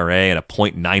 2.51 ERA and a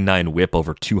 .99 WHIP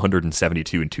over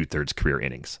 272 and 2/3 career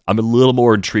innings. I'm a little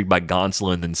more intrigued by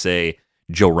Gonsolin than, say,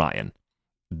 Joe Ryan.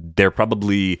 They're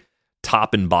probably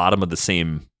top and bottom of the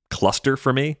same cluster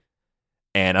for me,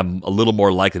 and I'm a little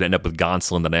more likely to end up with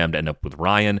Gonsolin than I am to end up with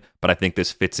Ryan, but I think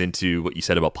this fits into what you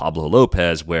said about Pablo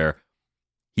Lopez, where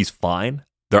he's fine.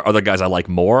 There are other guys I like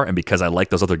more, and because I like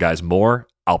those other guys more,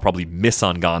 I'll probably miss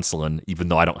on Gonsolin, even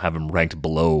though I don't have him ranked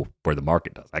below where the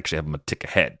market does. I actually have him a tick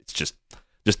ahead. It's just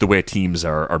the way teams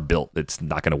are built. It's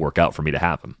not going to work out for me to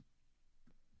have him.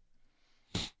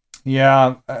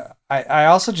 Yeah, I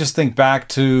also just think back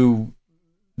to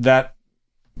that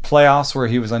playoffs where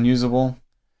he was unusable.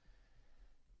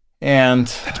 And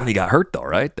that's when he got hurt, though,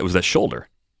 right? That was that shoulder.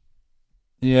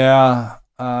 Yeah,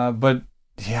 but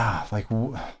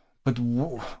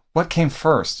what came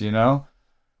first,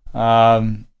 I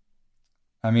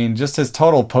mean, just his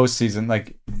total postseason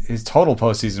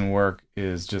work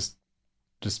is just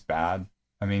bad.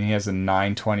 I mean, he has a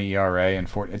 9.20 ERA and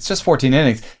it's just 14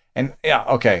 innings. And yeah,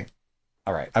 okay.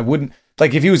 All right. I wouldn't,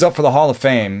 like, if he was up for the Hall of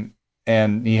Fame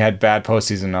and he had bad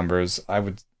postseason numbers, I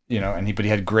would, but he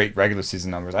had great regular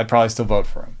season numbers, I'd probably still vote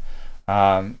for him.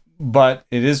 But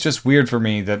it is just weird for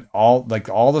me that all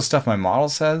the stuff my model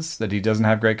says, that he doesn't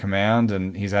have great command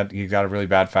and he's got a really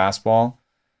bad fastball,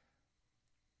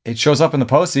 it shows up in the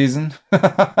postseason,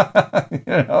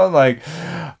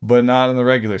 but not in the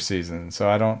regular season. So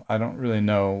I don't really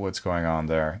know what's going on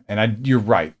there. And you're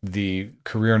right. The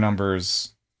career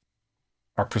numbers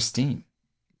are pristine.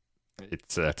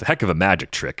 It's a heck of a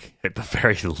magic trick at the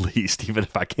very least, even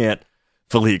if I can't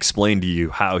fully explain to you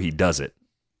how he does it.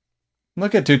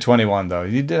 Look at 221 though.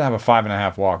 He did have a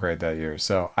 5.5 walk rate that year.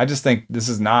 So I just think this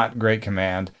is not great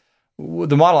command.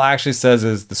 The model actually says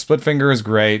is the split finger is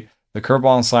great, the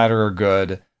curveball and slider are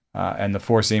good, and the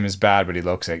four seam is bad, but he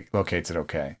locates it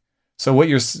okay. So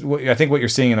I think what you're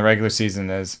seeing in the regular season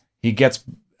is he gets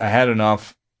ahead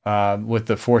enough with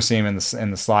the four seam and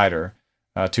the slider,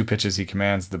 two pitches he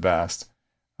commands the best,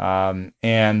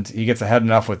 and he gets ahead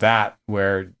enough with that.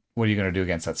 Where what are you going to do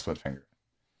against that split finger?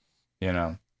 You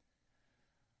know,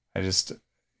 I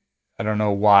don't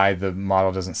know why the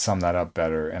model doesn't sum that up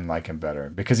better and like him better,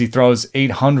 because he throws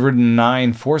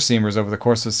 809 four seamers over the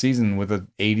course of the season with a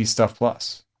 80 stuff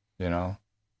plus. You know,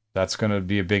 that's going to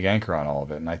be a big anchor on all of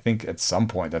it. And I think at some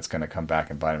point that's going to come back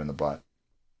and bite him in the butt.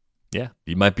 Yeah,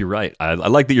 you might be right. I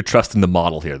like that you're trusting the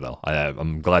model here, though.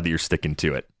 I'm glad that you're sticking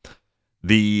to it.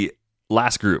 The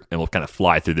last group, and we'll kind of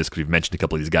fly through this because we've mentioned a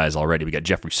couple of these guys already. We got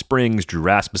Jeffrey Springs, Drew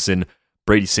Rasmussen,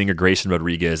 Brady Singer, Grayson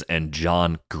Rodriguez, and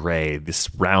Jon Gray.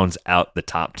 This rounds out the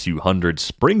top 200.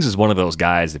 Springs is one of those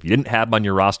guys, if you didn't have him on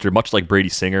your roster, much like Brady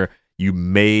Singer, you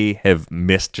may have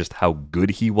missed just how good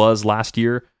he was last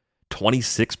year.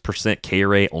 26% K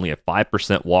rate, only a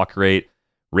 5% walk rate.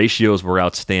 Ratios were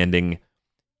outstanding.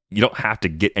 You don't have to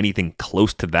get anything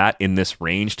close to that in this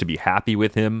range to be happy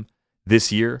with him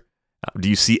this year. Do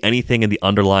you see anything in the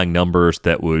underlying numbers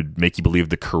that would make you believe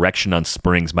the correction on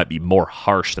Springs might be more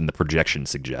harsh than the projections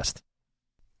suggest?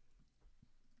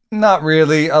 Not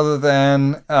really, other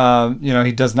than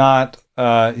he does not.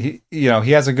 He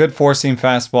has a good four seam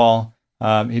fastball.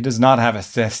 He does not have a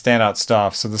standout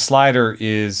stuff, so the slider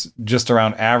is just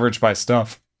around average by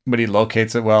stuff, but he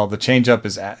locates it well. The changeup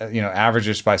is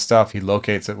average-ish by stuff. He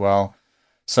locates it well,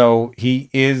 so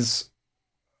he is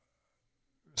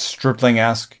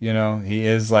Stripling-esque. He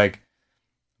is like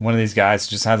one of these guys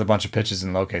who just has a bunch of pitches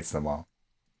and locates them well.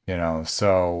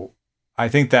 So I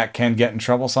think that can get in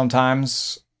trouble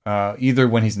sometimes, either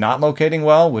when he's not locating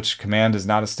well, which command is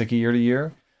not as sticky year to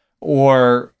year,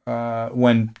 or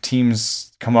when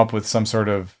teams come up with some sort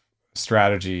of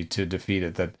strategy to defeat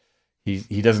it, that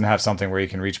he doesn't have something where he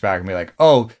can reach back and be like,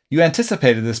 oh, you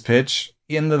anticipated this pitch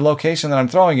in the location that I'm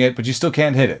throwing it, but you still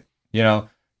can't hit it.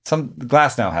 Some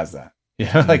Glass now has that.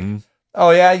 Like,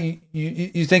 oh yeah,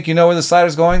 you think you know where the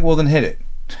slider's going? Well, then hit it.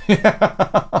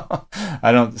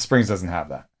 Springs doesn't have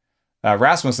that.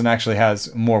 Rasmussen actually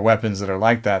has more weapons that are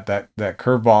like that. That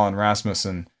curveball in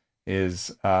Rasmussen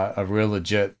is a real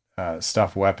legit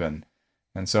stuff weapon.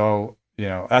 And so,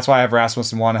 that's why I have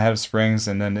Rasmussen one ahead of Springs.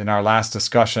 And then in our last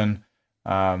discussion,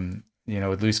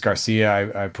 with Luis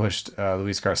Garcia, I pushed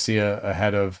Luis Garcia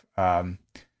ahead of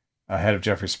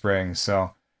Jeffrey Springs.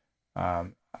 So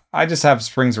I just have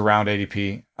Springs around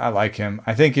ADP. I like him.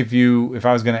 I think if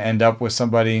I was going to end up with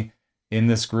somebody in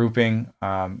this grouping,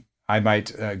 I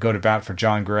might go to bat for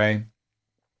Jon Gray.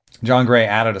 Jon Gray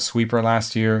added a sweeper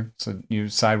last year. It's a new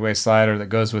sideways slider that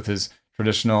goes with his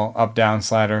traditional up-down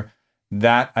slider.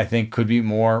 That, I think, could be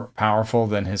more powerful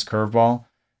than his curveball.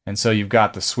 And so you've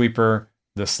got the sweeper,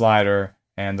 the slider,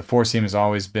 and the four seam has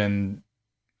always been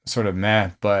sort of meh,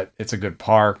 but it's a good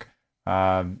park.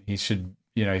 He's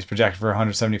projected for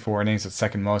 174 innings. It's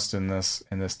second most in this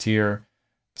tier.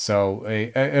 So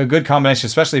a good combination,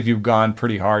 especially if you've gone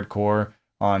pretty hardcore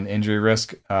on injury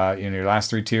risk in your last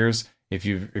three tiers. If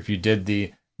you did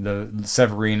the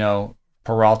Severino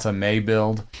Peralta May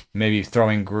build, maybe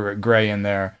throwing Gray in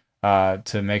there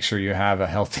to make sure you have a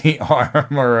healthy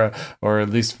arm or at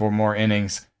least for more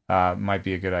innings might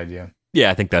be a good idea. Yeah,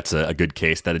 I think that's a good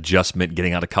case. That adjustment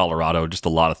getting out of Colorado, just a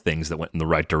lot of things that went in the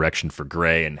right direction for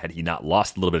Gray. And had he not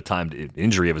lost a little bit of time to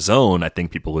injury of his own, I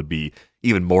think people would be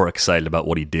even more excited about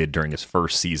what he did during his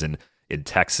first season in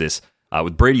Texas.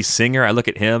 With Brady Singer, I look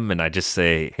at him and I just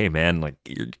say, hey man, like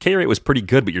your K rate was pretty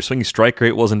good, but your swinging strike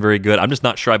rate wasn't very good. I'm just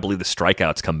not sure I believe the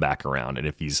strikeouts come back around. And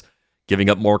if he's giving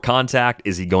up more contact,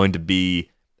 is he going to be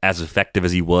as effective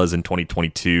as he was in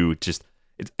 2022?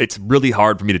 It's really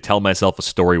hard for me to tell myself a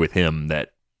story with him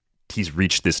that he's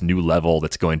reached this new level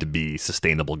that's going to be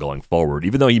sustainable going forward,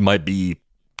 even though he might be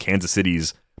Kansas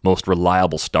City's most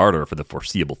reliable starter for the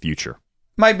foreseeable future.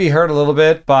 Might be hurt a little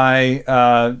bit by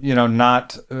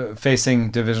not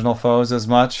facing divisional foes as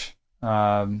much.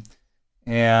 The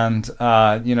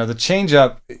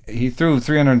changeup, he threw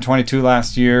 322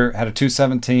 last year, had a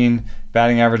 217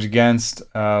 batting average against,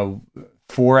 4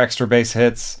 extra base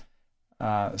hits.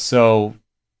 So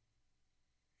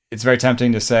it's very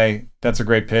tempting to say that's a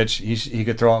great pitch. He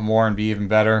could throw it more and be even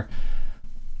better.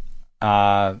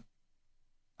 I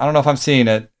don't know if I'm seeing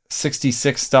it.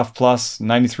 66 stuff plus,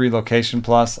 93 location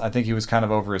plus. I think he was kind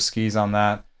of over his skis on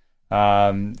that.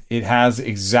 It has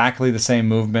exactly the same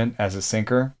movement as a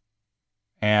sinker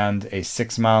and a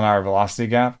 6 mile an hour velocity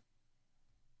gap.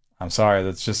 I'm sorry,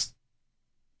 that's just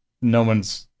no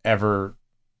one's ever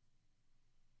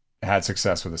had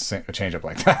success with a changeup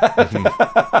like that.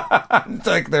 It's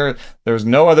like there's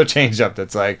no other changeup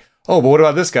that's like, oh, but what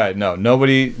about this guy? No,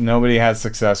 nobody has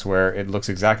success where it looks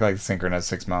exactly like the sinker and has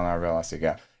 6 mile an hour velocity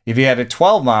gap. If he had a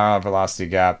 12 mile an hour velocity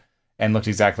gap and looked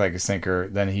exactly like a sinker,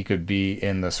 then he could be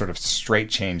in the sort of straight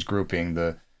change grouping,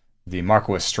 the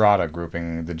Marco Estrada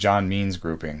grouping, the John Means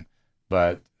grouping.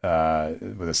 But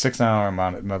with a 6 mile an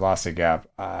hour velocity gap,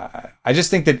 I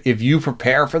just think that if you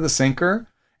prepare for the sinker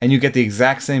and you get the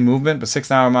exact same movement, but 6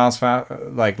 miles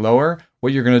like lower,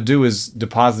 what you're going to do is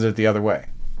deposit it the other way.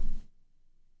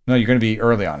 No, you're going to be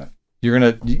early on it. You're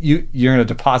gonna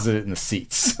deposit it in the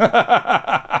seats,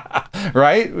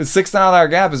 right? With 6 mile an hour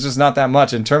gap is just not that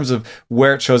much in terms of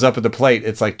where it shows up at the plate.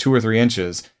 It's like 2 or 3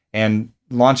 inches, and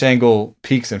launch angle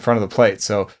peaks in front of the plate.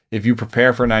 So if you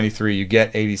prepare for 93, you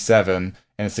get 87,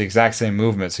 and it's the exact same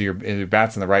movement. So your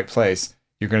bat's in the right place.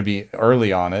 You're going to be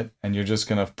early on it, and you're just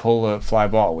going to pull a fly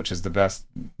ball, which is the best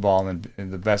ball and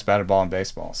the best batted ball in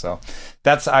baseball. So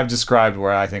that's I've described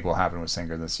where I think will happen with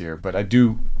sinker this year. But I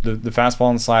do the fastball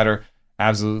and the slider.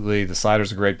 Absolutely, the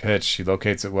slider's a great pitch. He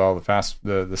locates it well.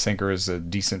 The sinker is a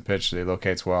decent pitch that he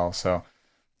locates well. So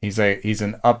he's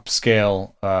an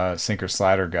upscale sinker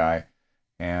slider guy.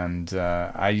 And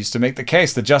I used to make the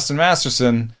case that Justin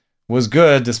Masterson was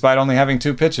good despite only having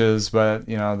 2 pitches, but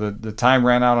the time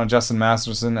ran out on Justin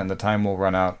Masterson, and the time will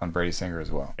run out on Brady Singer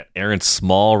as well. Aaron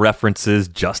Small references,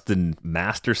 Justin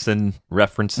Masterson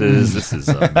references. This is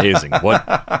amazing.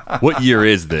 What year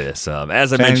is this?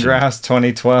 As I mentioned, Fangraphs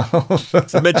 2012.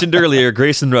 As I mentioned earlier,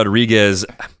 Grayson Rodriguez,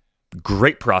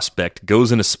 great prospect,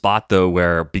 goes in a spot though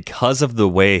where because of the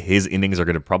way his innings are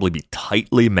going to probably be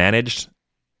tightly managed,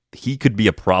 he could be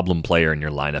a problem player in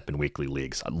your lineup in weekly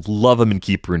leagues. I love him in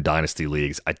keeper and dynasty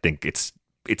leagues. I think it's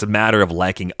a matter of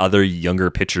liking other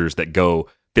younger pitchers that go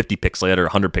 50 picks later,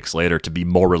 100 picks later to be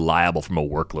more reliable from a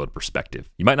workload perspective.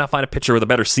 You might not find a pitcher with a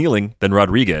better ceiling than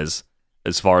Rodriguez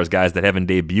as far as guys that haven't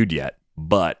debuted yet,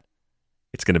 but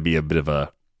it's going to be a bit of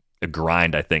a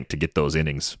grind, I think, to get those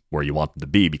innings where you want them to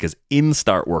be, because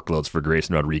in-start workloads for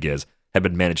Grayson Rodriguez have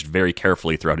been managed very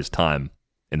carefully throughout his time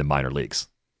in the minor leagues.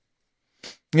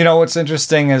 What's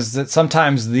interesting is that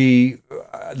sometimes the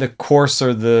course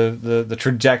or the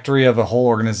trajectory of a whole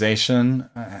organization,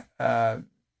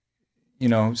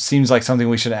 seems like something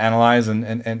we should analyze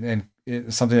and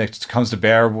something that comes to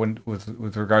bear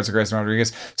with regards to Grayson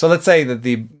Rodriguez. So let's say that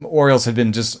the Orioles had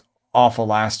been just awful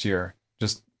last year,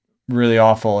 just really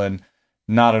awful and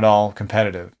not at all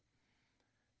competitive.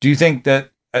 Do you think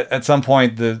that at some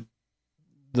point the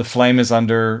flame is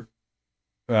under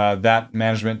that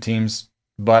management team's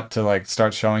butt to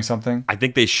start showing something? I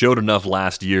think they showed enough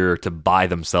last year to buy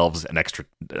themselves an extra,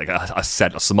 a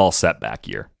small setback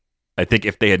year. I think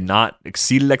if they had not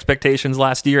exceeded expectations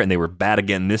last year and they were bad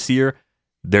again this year,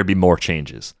 there'd be more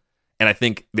changes. And I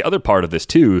think the other part of this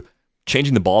too,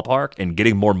 changing the ballpark and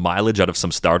getting more mileage out of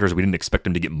some starters we didn't expect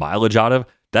them to get mileage out of,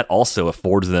 that also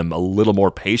affords them a little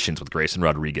more patience with Grayson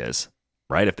Rodriguez,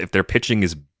 right? If their pitching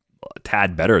is a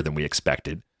tad better than we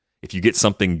expected, if you get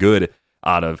something good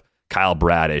out of Kyle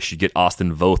Bradish, you get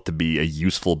Austin Voth to be a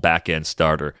useful back-end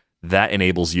starter, that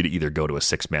enables you to either go to a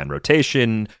 6-man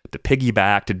rotation, to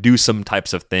piggyback, to do some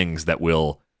types of things that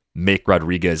will make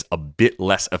Rodriguez a bit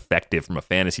less effective from a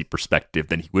fantasy perspective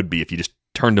than he would be if you just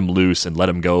turned him loose and let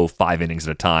him go 5 innings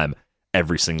at a time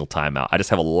every single time out. I just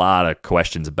have a lot of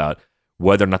questions about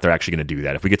whether or not they're actually going to do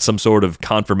that. If we get some sort of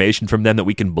confirmation from them that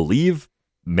we can believe,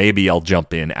 maybe I'll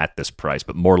jump in at this price,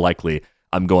 but more likely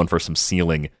I'm going for some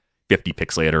ceiling 50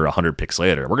 picks later, 100 picks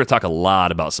later. We're going to talk a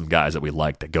lot about some guys that we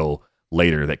like that go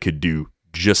later that could do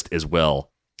just as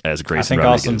well as Grayson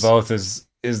Rodriguez. I think Austin Voth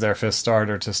is their 5th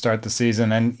starter to start the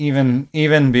season, and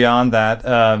even beyond that,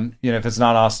 if it's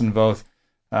not Austin Voth,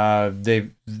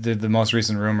 the most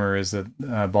recent rumor is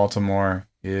that Baltimore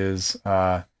is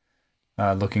still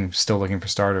looking for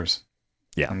starters.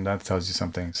 Yeah, and that tells you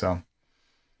something. So,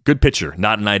 good pitcher,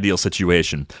 not an ideal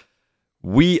situation.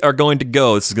 We are going to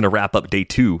go. This is going to wrap up day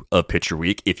 2 of Pitcher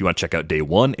Week. If you want to check out day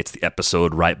 1, it's the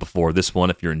episode right before this one.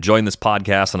 If you're enjoying this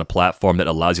podcast on a platform that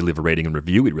allows you to leave a rating and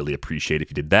review, we'd really appreciate it if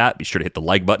you did that. Be sure to hit the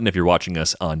like button if you're watching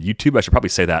us on YouTube. I should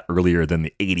probably say that earlier than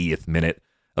the 80th minute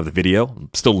of the video. I'm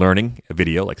still learning a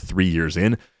video, 3 years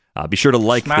in. Be sure to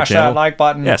like the channel. Smash that like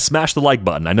button. Yeah, smash the like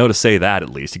button. I know to say that at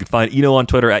least. You can find Eno on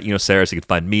Twitter at EnoSaris. You can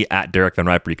find me at Derek Van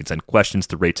Riper. You can send questions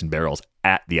to ratesandbarrels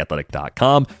at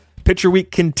theathletic.com. Pitcher Week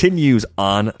continues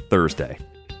on Thursday.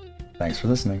 Thanks for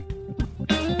listening.